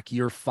and rock.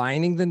 You're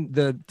finding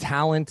the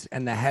talent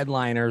and the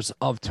headliners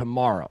of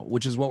tomorrow,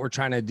 which is what we're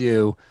trying to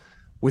do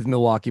with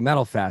Milwaukee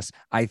Metal Fest.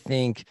 I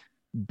think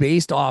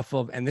based off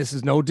of, and this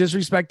is no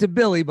disrespect to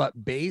Billy,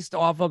 but based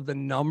off of the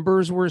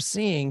numbers we're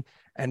seeing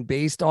and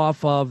based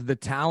off of the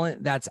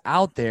talent that's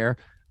out there,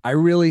 I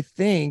really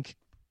think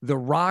the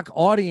rock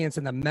audience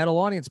and the metal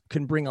audience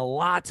can bring a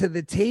lot to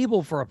the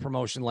table for a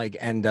promotion like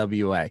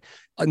NWA,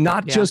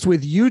 not just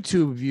with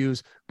YouTube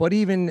views, but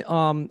even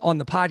on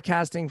the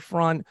podcasting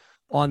front,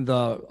 on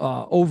the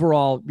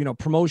overall,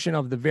 promotion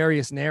of the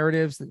various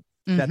narratives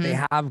that they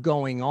have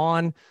going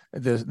on,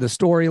 the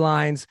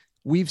storylines.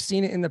 We've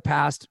seen it in the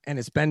past, and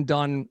it's been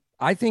done,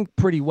 I think,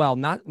 pretty well.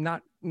 Not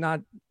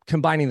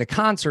combining the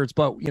concerts,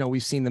 but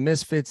we've seen the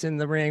Misfits in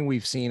the ring.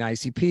 We've seen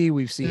ICP.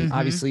 We've seen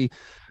obviously.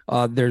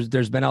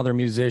 There's been other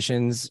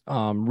musicians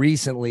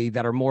recently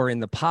that are more in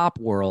the pop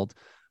world,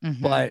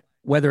 but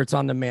whether it's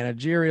on the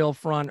managerial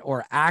front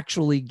or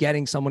actually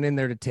getting someone in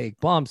there to take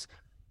bumps,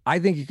 I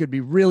think it could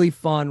be really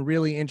fun,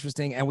 really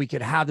interesting, and we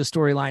could have the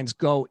storylines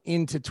go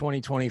into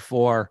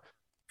 2024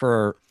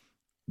 for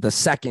the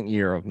second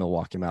year of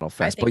Milwaukee Metal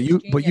Fest. But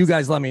you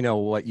guys let me know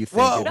what you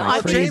think.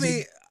 Well,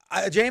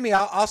 Jamey,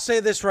 I'll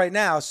say this right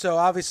now. So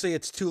obviously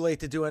it's too late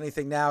to do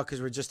anything now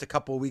because we're just a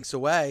couple of weeks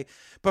away.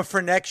 But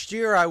for next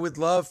year, I would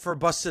love for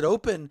Busted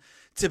Open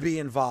to be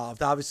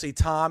involved. Obviously,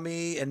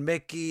 Tommy and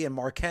Mickey and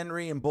Mark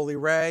Henry and Bully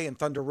Ray and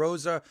Thunder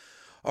Rosa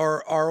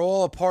are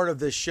all a part of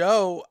this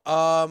show.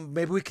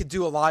 Maybe we could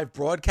do a live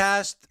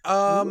broadcast,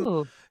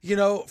 from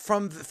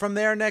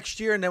there next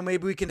year, and then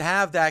maybe we can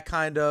have that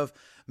kind of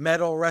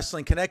metal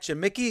wrestling connection.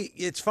 Mickey,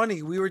 it's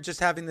funny. We were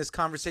just having this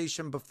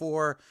conversation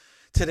before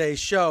today's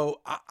show.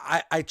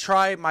 I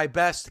try my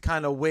best to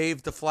kind of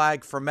wave the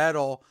flag for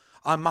metal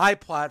on my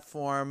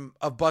platform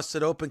of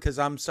Busted Open because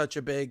I'm such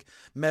a big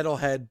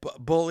metalhead.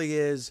 Bully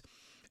is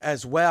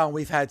as well. And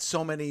we've had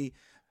so many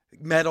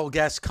metal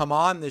guests come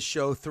on this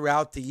show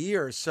throughout the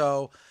years.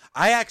 So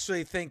I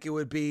actually think it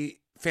would be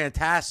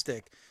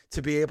fantastic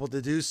to be able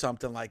to do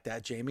something like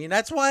that, Jamey. And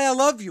that's why I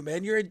love you,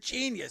 man. You're a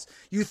genius.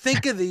 You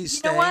think of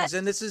these things,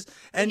 and this is,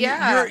 and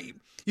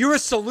you're a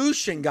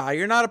solution guy.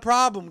 You're not a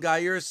problem guy.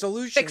 You're a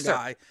solution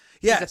guy.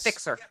 Yes. He's a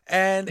fixer.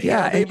 And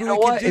maybe you know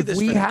what? If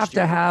we have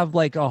to have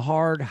like a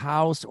hard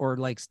house or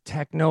like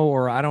techno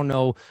or I don't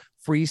know,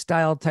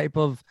 freestyle type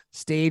of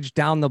stage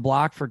down the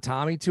block for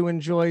Tommy to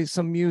enjoy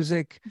some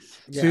music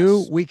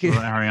too, we could.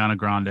 Ariana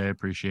Grande,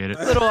 appreciate it.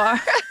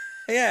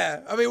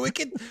 Yeah, I mean, we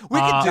could do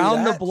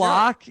down that. the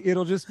block. Yeah.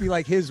 It'll just be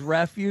like his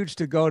refuge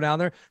to go down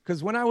there.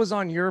 Because when I was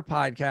on your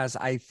podcast,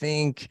 I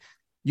think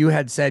you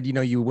had said,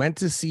 you went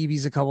to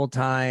CB's a couple of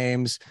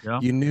times. Yeah.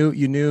 You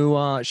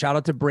knew. Shout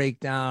out to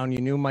Breakdown. You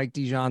knew Mike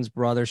Dijon's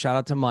brother. Shout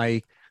out to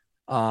Mike.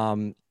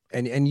 And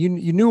you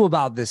knew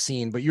about this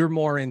scene, but you're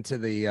more into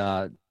the.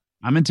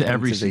 I'm into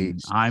every scene.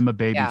 I'm a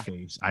baby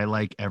face. I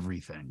like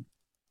everything.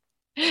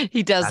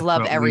 He does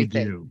love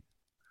everything.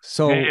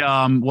 So, hey,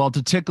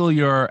 to tickle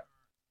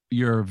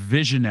your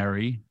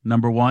visionary,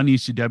 number one,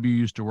 ECW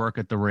used to work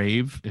at the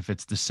Rave, if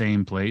it's the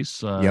same place.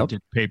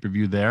 Did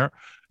pay-per-view there.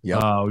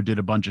 We did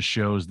a bunch of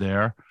shows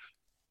there.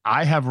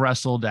 I have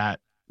wrestled at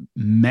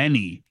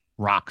many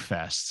rock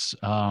fests,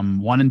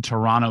 one in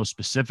Toronto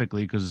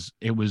specifically, because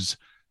it was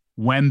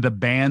when the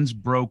bands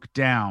broke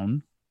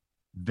down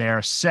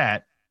their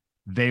set,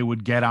 they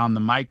would get on the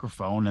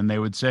microphone and they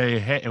would say,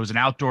 hey, it was an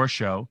outdoor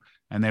show,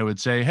 and they would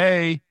say,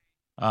 hey,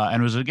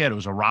 and it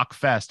was a rock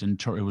fest,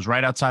 and it was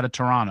right outside of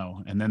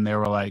Toronto. And then they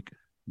were like,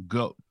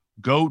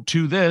 go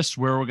to this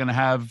where we're going to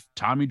have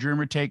Tommy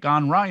Dreamer take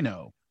on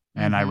Rhino.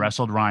 and I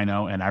wrestled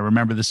Rhino. And I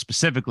remember this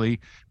specifically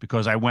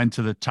because I went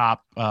to the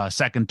top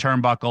second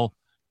turnbuckle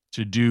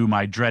to do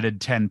my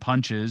dreaded 10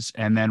 punches.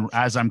 And then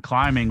as I'm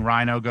climbing,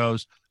 Rhino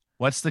goes,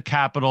 "What's the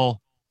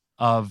capital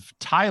of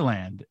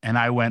Thailand?" And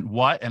I went,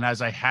 "What?" And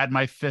as I had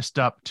my fist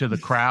up to the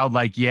crowd,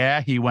 like,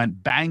 yeah, he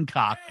went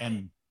Bangkok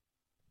and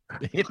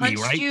hit me,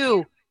 right?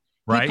 You.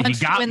 Right. He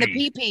got you in me. the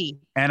pee-pee.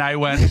 And I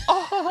went,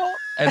 oh,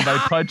 and my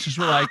punches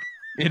were like,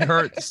 it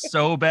hurt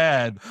so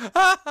bad.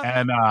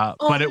 And,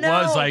 but it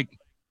was like,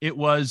 it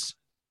was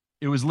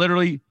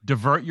literally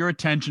divert your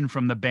attention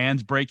from the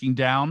band's breaking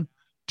down,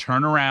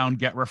 turn around,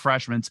 get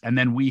refreshments. And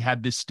then we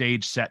had this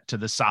stage set to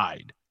the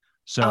side.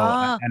 So,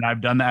 and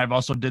I've done that. I've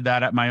also did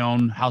that at my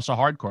own House of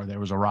Hardcore. There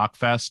was a rock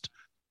fest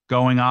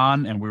going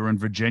on and we were in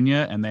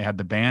Virginia and they had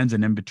the bands,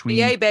 and in between.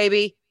 Yay,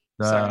 baby.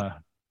 Sorry.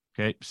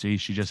 Okay. See,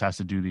 she just has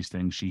to do these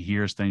things. She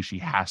hears things. She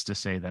has to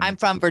say them. I'm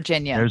from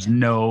Virginia. There's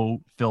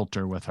no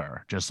filter with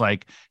her. Just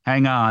like,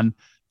 hang on,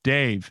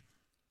 Dave,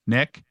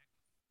 Nick.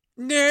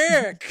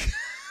 They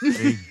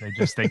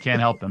can't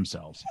help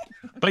themselves.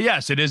 But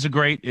yes, it is a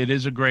great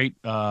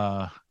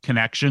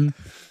connection.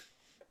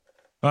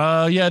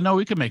 Yeah, no,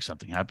 we could make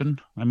something happen.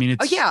 I mean,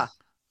 it's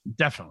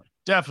definitely.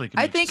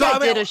 I think I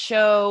did a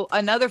show,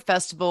 another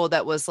festival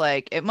that was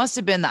like, it must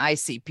have been the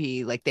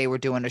ICP, like they were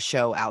doing a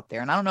show out there.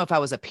 And I don't know if I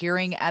was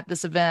appearing at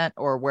this event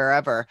or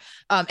wherever.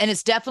 And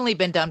it's definitely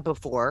been done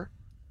before.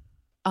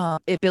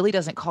 If Billy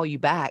doesn't call you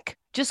back,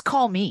 just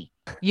call me,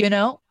 you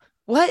know?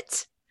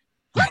 What?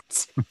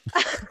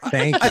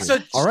 Thank you.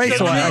 All right.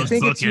 So I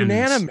think it's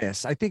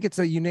unanimous. I think it's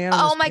a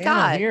unanimous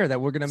panel here that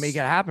we're going to make it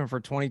happen for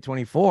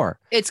 2024.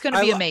 It's going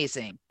to be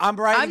amazing. I'm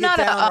writing it down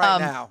right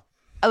now.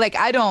 Like,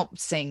 I don't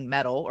sing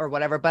metal or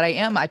whatever, but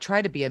I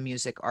try to be a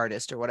music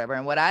artist or whatever.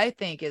 And what I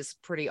think is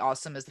pretty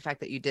awesome is the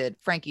fact that you did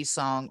Frankie's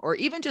song, or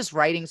even just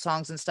writing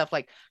songs and stuff.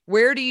 Like,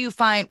 where did you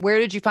find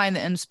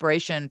the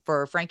inspiration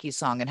for Frankie's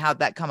song, and how'd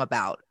that come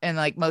about? And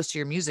like most of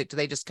your music, do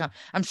they just come,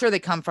 I'm sure they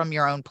come from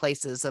your own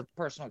places of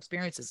personal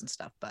experiences and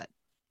stuff, but.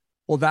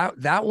 Well,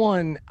 that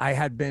one, I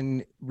had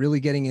been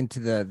really getting into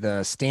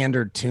the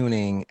standard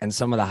tuning and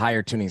some of the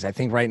higher tunings. I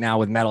think right now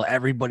with metal,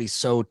 everybody's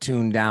so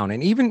tuned down,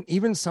 and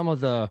even some of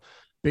the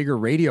bigger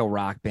radio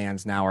rock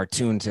bands now are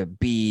tuned to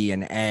B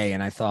and A.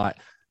 And I thought,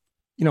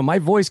 my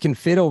voice can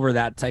fit over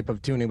that type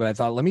of tuning, but I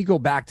thought, let me go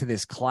back to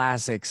this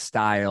classic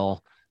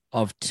style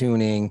of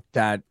tuning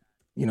that,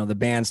 the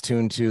bands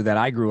tuned to, that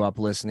I grew up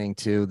listening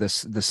to, the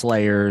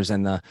Slayers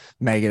and the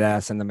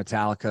Megadeths and the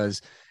Metallicas.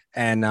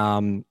 And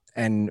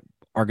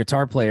our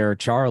guitar player,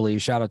 Charlie,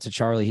 shout out to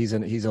Charlie. He's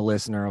a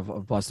listener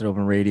of Busted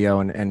Open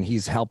Radio, and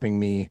he's helping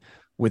me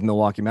with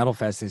Milwaukee Metal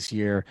Fest this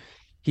year.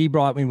 He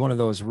brought me one of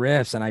those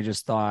riffs, and I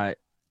just thought,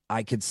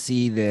 I could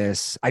see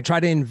this. I try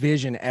to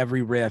envision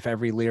every riff,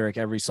 every lyric,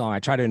 every song. I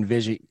try to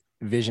envision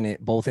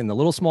it both in the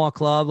little small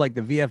club, like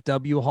the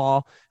VFW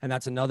hall. And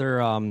that's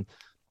another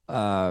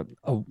a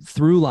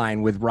through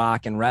line with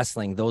rock and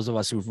wrestling. Those of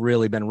us who've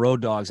really been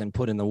road dogs and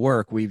put in the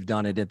work, we've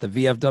done it at the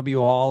VFW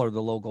hall or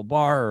the local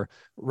bar, or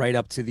right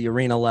up to the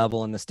arena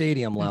level and the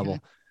stadium level.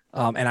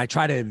 And I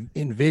try to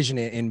envision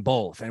it in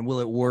both, and will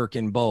it work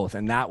in both?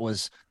 And that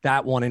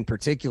one in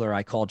particular,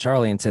 I called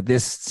Charlie and said,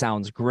 this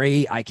sounds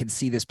great. I could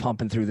see this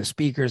pumping through the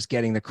speakers,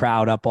 getting the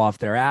crowd up off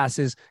their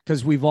asses.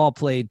 Cause we've all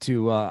played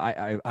to,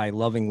 I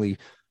lovingly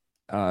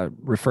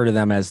refer to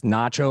them as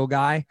Nacho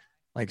Guy,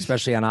 like,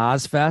 especially on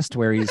Ozfest,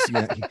 where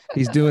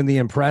he's doing the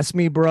impress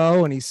me,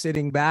 bro. And he's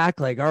sitting back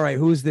like, all right,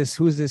 who's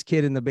this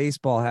kid in the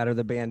baseball hat or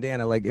the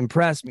bandana? Like,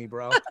 impress me,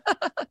 bro.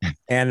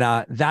 And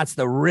that's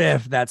the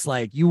riff. That's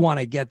like, you want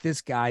to get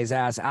this guy's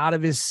ass out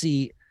of his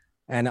seat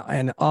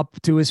and up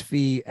to his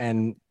feet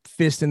and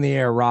fist in the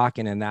air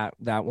rocking. And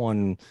that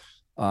one,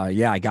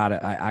 I got it.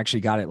 I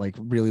actually got it like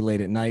really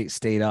late at night,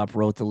 stayed up,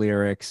 wrote the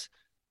lyrics,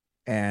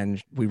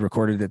 and we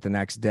recorded it the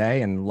next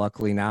day. And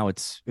luckily now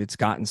it's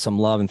gotten some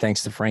love. And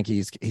thanks to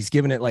Frankie, he's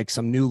given it like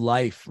some new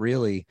life,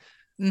 really,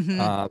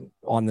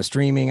 on the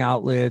streaming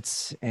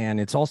outlets. And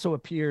it's also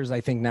appears,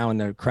 I think, now in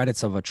the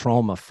credits of a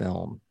Trauma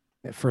film.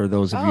 For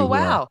those of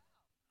you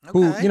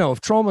who, if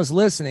Trauma's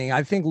listening,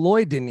 I think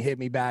Lloyd didn't hit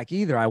me back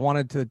either. I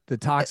wanted the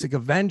Toxic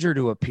Avenger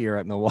to appear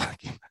at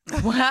Milwaukee.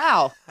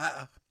 Wow.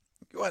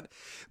 But,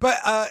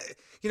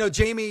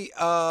 Jamey,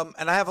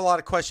 and I have a lot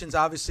of questions,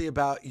 obviously,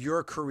 about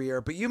your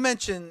career, but you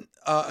mentioned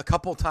a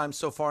couple of times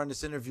so far in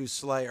this interview,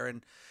 Slayer.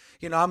 And,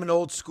 I'm an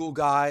old school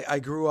guy. I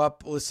grew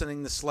up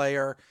listening to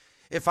Slayer.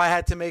 If I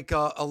had to make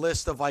a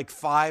list of like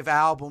 5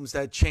 albums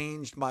that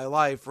changed my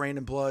life, Rain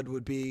and Blood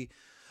would be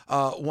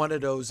one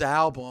of those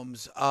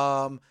albums.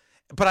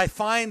 But I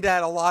find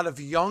that a lot of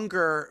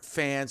younger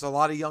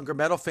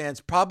metal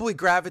fans probably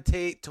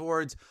gravitate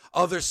towards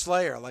other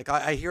Slayer. Like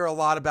I hear a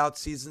lot about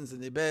Seasons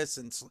in the Abyss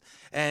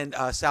and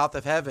South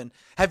of Heaven.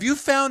 Have you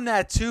found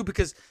that too?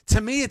 Because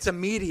to me, it's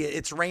immediate.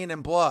 It's Rain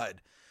and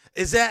Blood.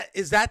 Is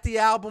that the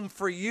album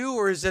for you,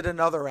 or is it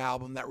another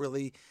album that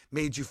really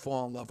made you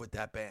fall in love with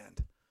that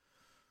band?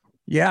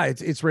 Yeah,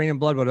 it's Rain and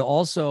Blood, but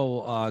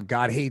also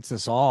God Hates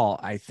Us All,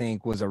 I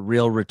think, was a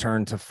real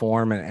return to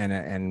form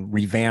and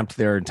revamped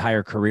their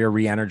entire career,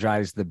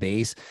 re-energized the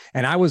bass.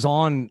 And I was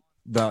on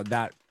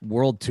that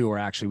world tour.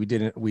 Actually,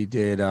 we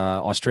did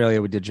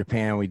Australia, we did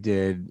Japan, we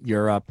did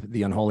Europe,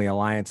 the Unholy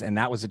Alliance, and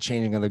that was a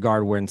changing of the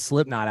guard when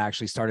Slipknot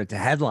actually started to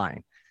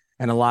headline.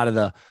 And a lot of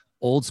the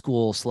old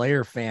school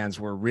Slayer fans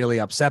were really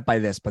upset by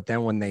this, but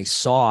then when they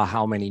saw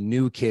how many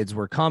new kids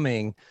were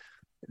coming,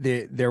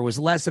 there was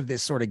less of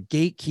this sort of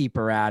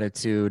gatekeeper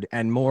attitude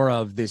and more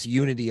of this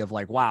unity of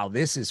like, wow,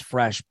 this is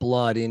fresh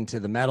blood into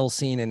the metal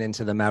scene and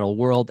into the metal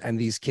world. And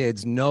these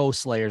kids know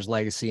Slayer's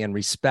legacy and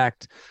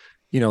respect,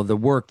 the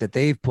work that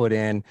they've put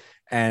in.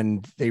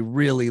 And they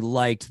really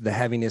liked the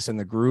heaviness and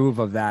the groove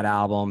of that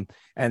album.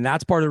 And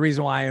that's part of the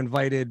reason why I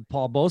invited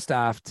Paul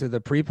Bostaff to the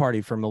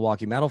pre-party for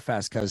Milwaukee Metal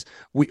Fest, because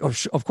we,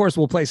 of course,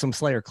 we'll play some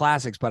Slayer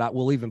classics, but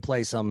we'll even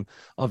play some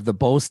of the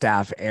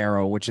Bostaff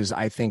era, which is,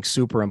 I think,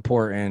 super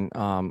important,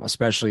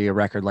 especially a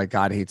record like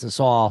God Hates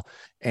Us All.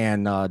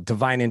 And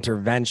Divine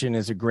Intervention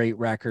is a great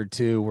record,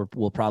 too.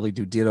 We'll probably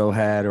do Ditto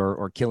Head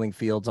or Killing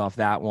Fields off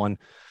that one.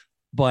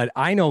 But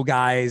I know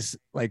guys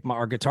like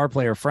our guitar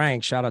player,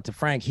 Frank, shout out to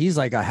Frank. He's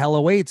like a Hell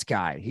Awaits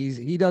guy. He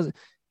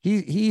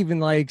even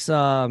likes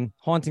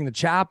Haunting the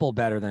Chapel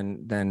better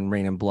than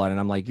Rain and Blood. And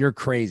I'm like, you're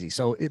crazy.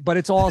 So, but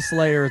it's all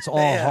Slayer. It's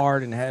all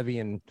hard and heavy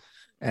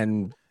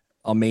and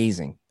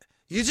amazing.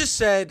 You just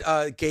said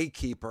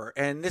gatekeeper,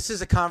 and this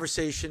is a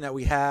conversation that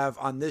we have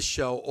on this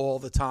show all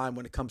the time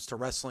when it comes to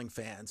wrestling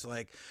fans,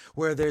 like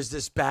where there's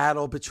this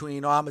battle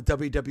between, I'm a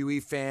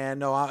WWE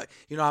fan, I'm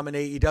an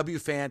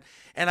AEW fan,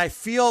 and I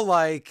feel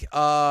like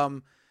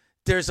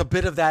there's a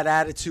bit of that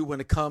attitude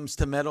when it comes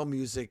to metal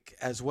music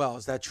as well.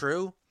 Is that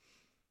true?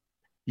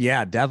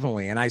 Yeah,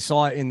 definitely. And I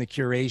saw it in the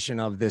curation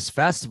of this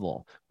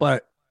festival.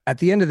 But at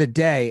the end of the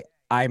day,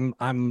 I'm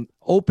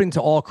open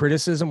to all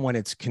criticism when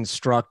it's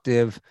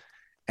constructive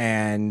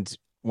and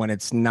when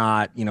it's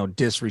not,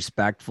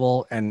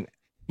 disrespectful. And,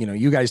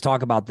 you guys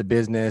talk about the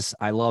business.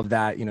 I love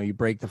that. You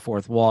break the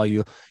fourth wall.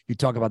 You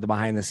talk about the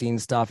behind the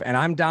scenes stuff. And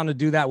I'm down to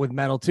do that with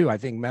metal too. I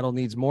think metal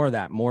needs more of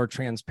that, more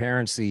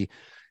transparency,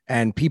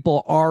 and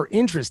people are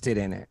interested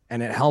in it.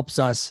 And it helps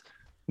us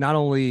not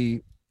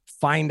only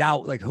find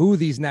out like who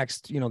these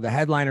next, the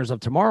headliners of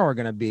tomorrow are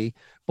going to be,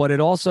 but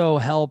it also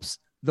helps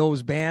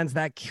those bands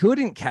that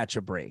couldn't catch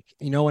a break,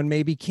 and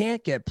maybe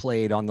can't get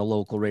played on the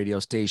local radio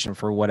station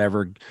for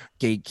whatever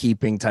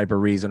gatekeeping type of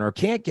reason, or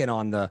can't get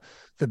on the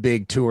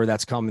big tour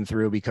that's coming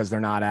through because they're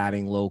not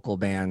adding local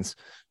bands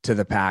to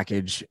the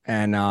package.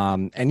 And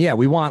yeah,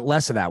 we want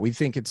less of that. We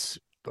think it's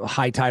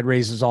high tide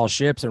raises all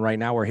ships. And right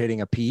now we're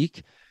hitting a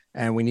peak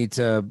and we need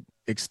to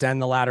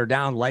extend the ladder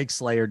down like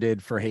Slayer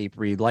did for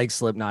Hatebreed, like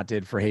Slipknot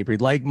did for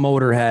Hatebreed, like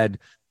Motorhead,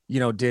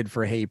 did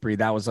for Hatebreed.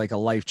 That was like a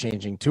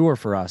life-changing tour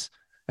for us.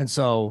 And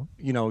so,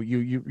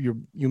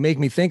 you make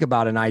me think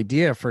about an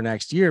idea for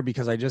next year,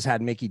 because I just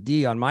had Mickey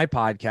D on my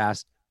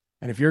podcast.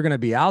 And if you're going to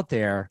be out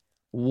there,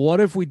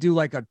 what if we do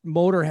like a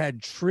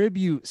Motorhead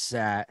tribute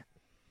set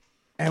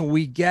and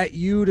we get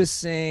you to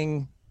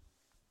sing,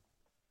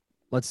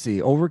 let's see,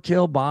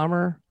 Overkill,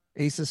 Bomber,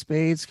 Ace of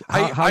Spades?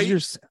 Are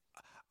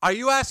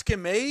you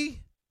asking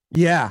me?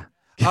 Yeah.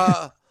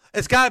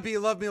 It's got to be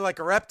Love Me Like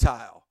a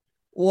Reptile.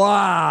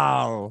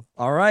 Wow.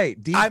 All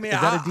right. Deep. I mean,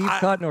 is that a deep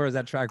cut, or is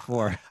that track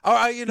 4?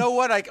 You know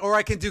what?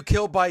 I can do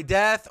Killed by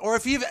Death, or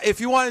if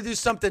you want to do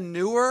something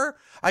newer,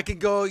 I can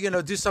go,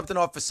 do something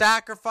off of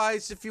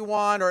Sacrifice if you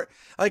want, or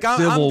like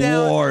Civil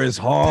War is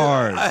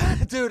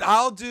hard. Dude,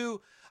 I'll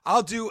do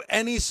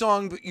any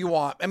song that you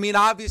want. I mean,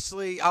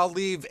 obviously, I'll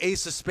leave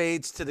Ace of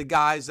Spades to the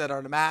guys that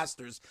are the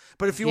masters.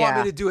 But if you want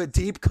me to do a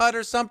deep cut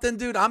or something,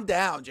 dude, I'm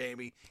down,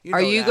 Jamie.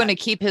 Are you going to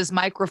keep his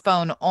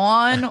microphone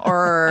on,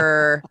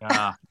 or?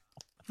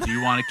 Do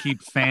you want to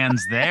keep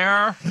fans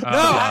there? No,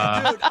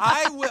 dude,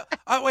 I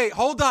will. Wait,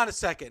 hold on a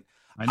second.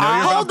 I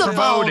know you're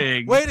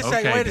voting. Wait a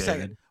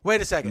second. Wait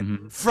a second.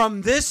 Mm-hmm.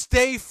 From this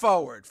day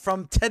forward,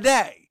 from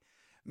today,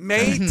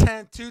 May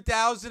 10th,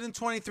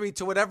 2023,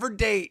 to whatever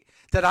date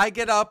that I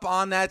get up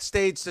on that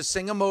stage to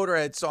sing a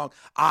Motorhead song,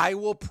 I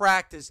will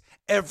practice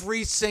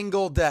every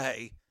single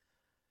day.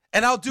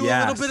 And I'll do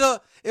a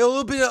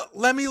little bit of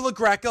Lemmy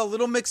Lagreca, a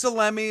little mix of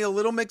Lemmy, a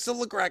little mix of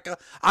Lagreca.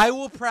 I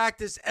will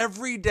practice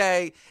every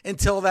day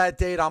until that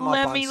date I'm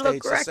up on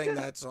stage to sing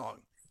that song.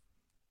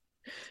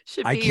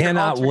 I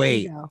cannot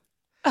wait.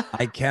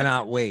 I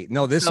cannot wait.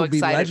 No, this will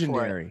be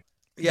legendary.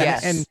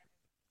 Yes.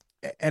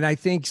 And I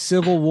think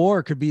Civil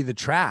War could be the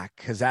track,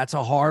 because that's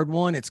a hard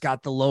one. It's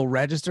got the low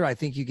register. I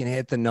think you can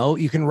hit the note.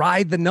 You can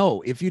ride the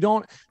note. If you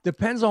don't,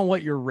 depends on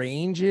what your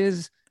range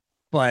is,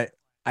 but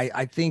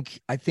I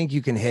think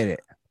you can hit it.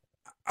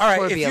 All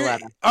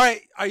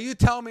right. Are you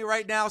telling me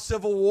right now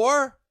Civil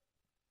War?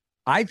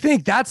 I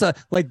think that's a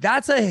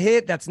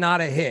hit. That's not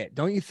a hit.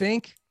 Don't you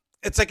think?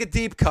 It's like a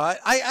deep cut.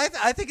 I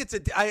think it's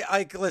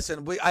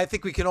listen, I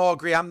think we can all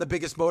agree I'm the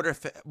biggest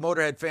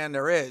Motorhead fan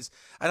there is.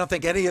 I don't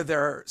think any of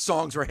their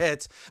songs were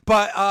hits,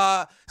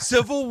 but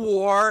Civil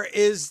War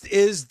is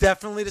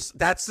definitely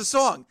that's the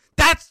song.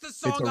 That's the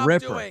song I'm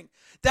doing.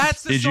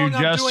 That's the Did song you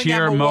I'm just doing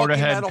hear at Milwaukee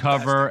Motorhead Metal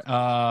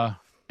cover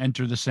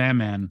Enter the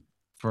Sandman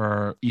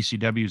for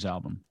ECW's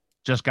album?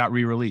 Just got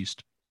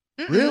re-released.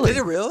 Really? Did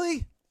it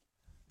really?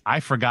 I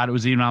forgot it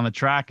was even on the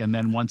track, and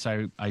then once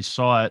I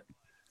saw it,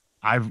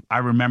 I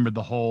remembered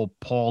the whole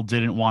Paul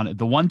didn't want it.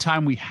 The one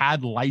time we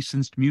had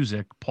licensed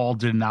music, Paul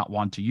did not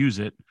want to use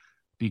it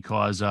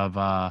because of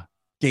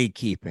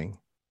Gatekeeping.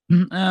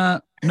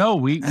 No,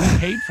 we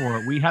paid for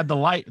it. We had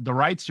the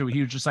rights to it.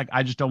 He was just like,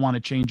 I just don't want to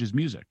change his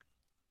music.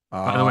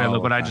 By the way,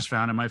 look what I just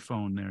found in my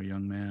phone there,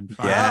 young man.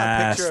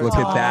 Yes, look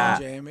at that.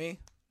 Jamie.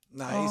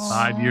 Nice.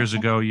 5 years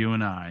ago, you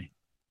and I.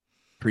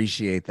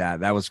 Appreciate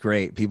that. That was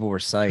great. People were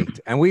psyched.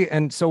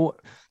 And so,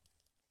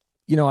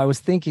 I was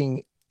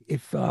thinking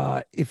if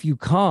you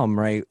come,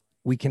 right,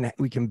 we can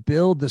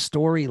build the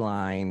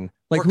storyline.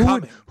 Like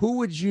who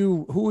would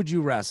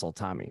you wrestle,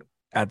 Tommy,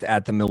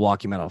 at the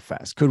Milwaukee Metal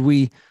Fest? Could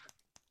we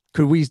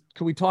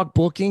talk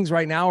bookings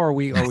right now, or are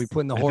we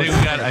putting the horse?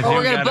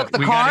 We're gonna book the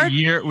card.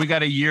 We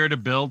got a year to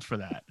build for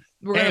that.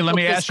 Hey, let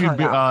me ask you,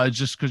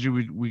 just because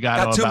we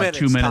got about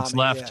 2 minutes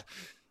left. Yeah.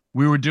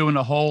 We were doing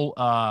a whole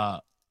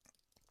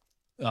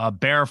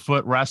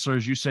barefoot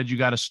wrestlers. You said you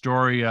got a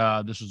story.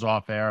 This was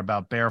off air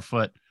about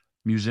barefoot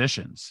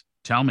musicians.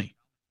 Tell me.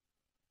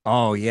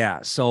 Oh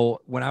yeah.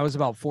 So when I was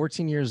about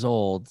 14 years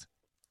old,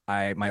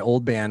 my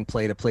old band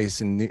played a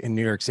place in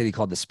New York City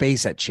called the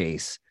Space at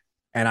Chase.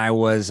 And I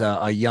was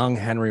a young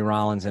Henry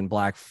Rollins and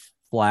Black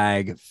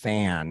Flag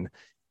fan.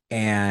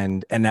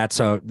 And that's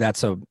a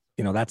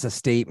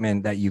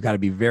statement that you got to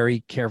be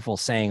very careful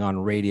saying on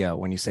radio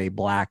when you say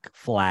Black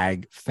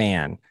Flag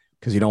fan,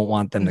 because you don't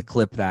want them to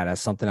clip that as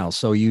something else.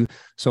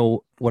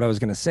 So what I was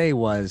going to say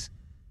was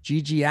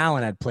G.G.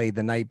 Allen had played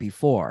the night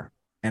before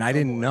and I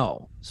didn't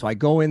know. So I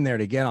go in there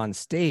to get on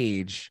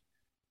stage,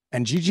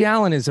 and G.G.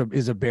 Allen is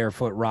a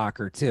barefoot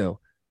rocker too.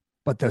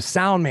 But the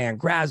sound man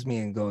grabs me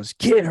and goes,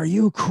 "Kid, are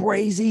you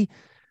crazy?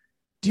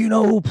 Do you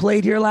know who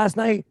played here last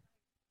night?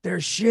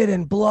 There's shit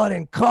and blood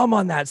and cum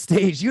on that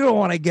stage. You don't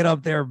want to get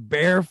up there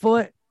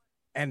barefoot."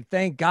 And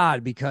thank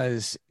God,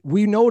 because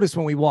we noticed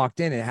when we walked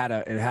in, it had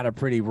a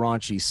pretty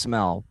raunchy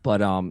smell. But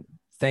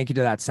thank you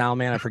to that sound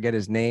man. I forget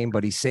his name,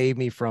 but he saved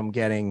me from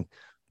getting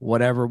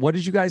whatever. What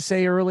did you guys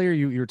say earlier?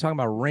 You were talking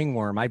about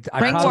ringworm.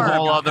 Ringworm. A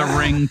whole other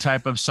ring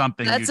type of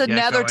something. That's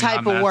another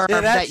type of worm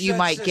that you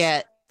might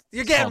get.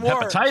 You're getting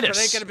worms, but it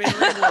ain't gonna be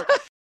ringworm.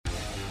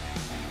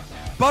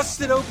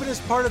 Busted Open is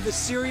part of the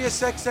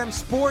SiriusXM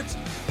Sports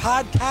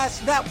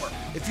Podcast Network.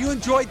 If you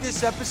enjoyed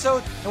this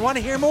episode and want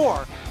to hear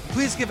more,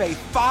 please give a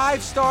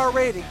 5-star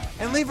rating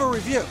and leave a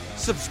review.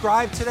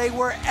 Subscribe today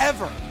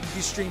wherever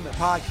you stream the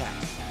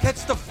podcast.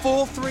 Catch the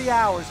full 3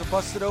 hours of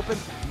Busted Open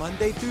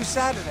Monday through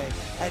Saturday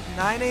at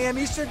 9 a.m.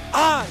 Eastern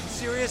on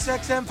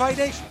SiriusXM Fight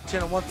Nation,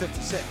 channel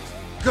 156.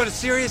 Go to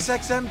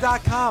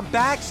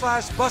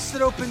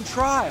SiriusXM.com/Busted Open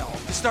Trial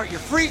to start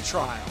your free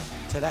trial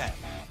today.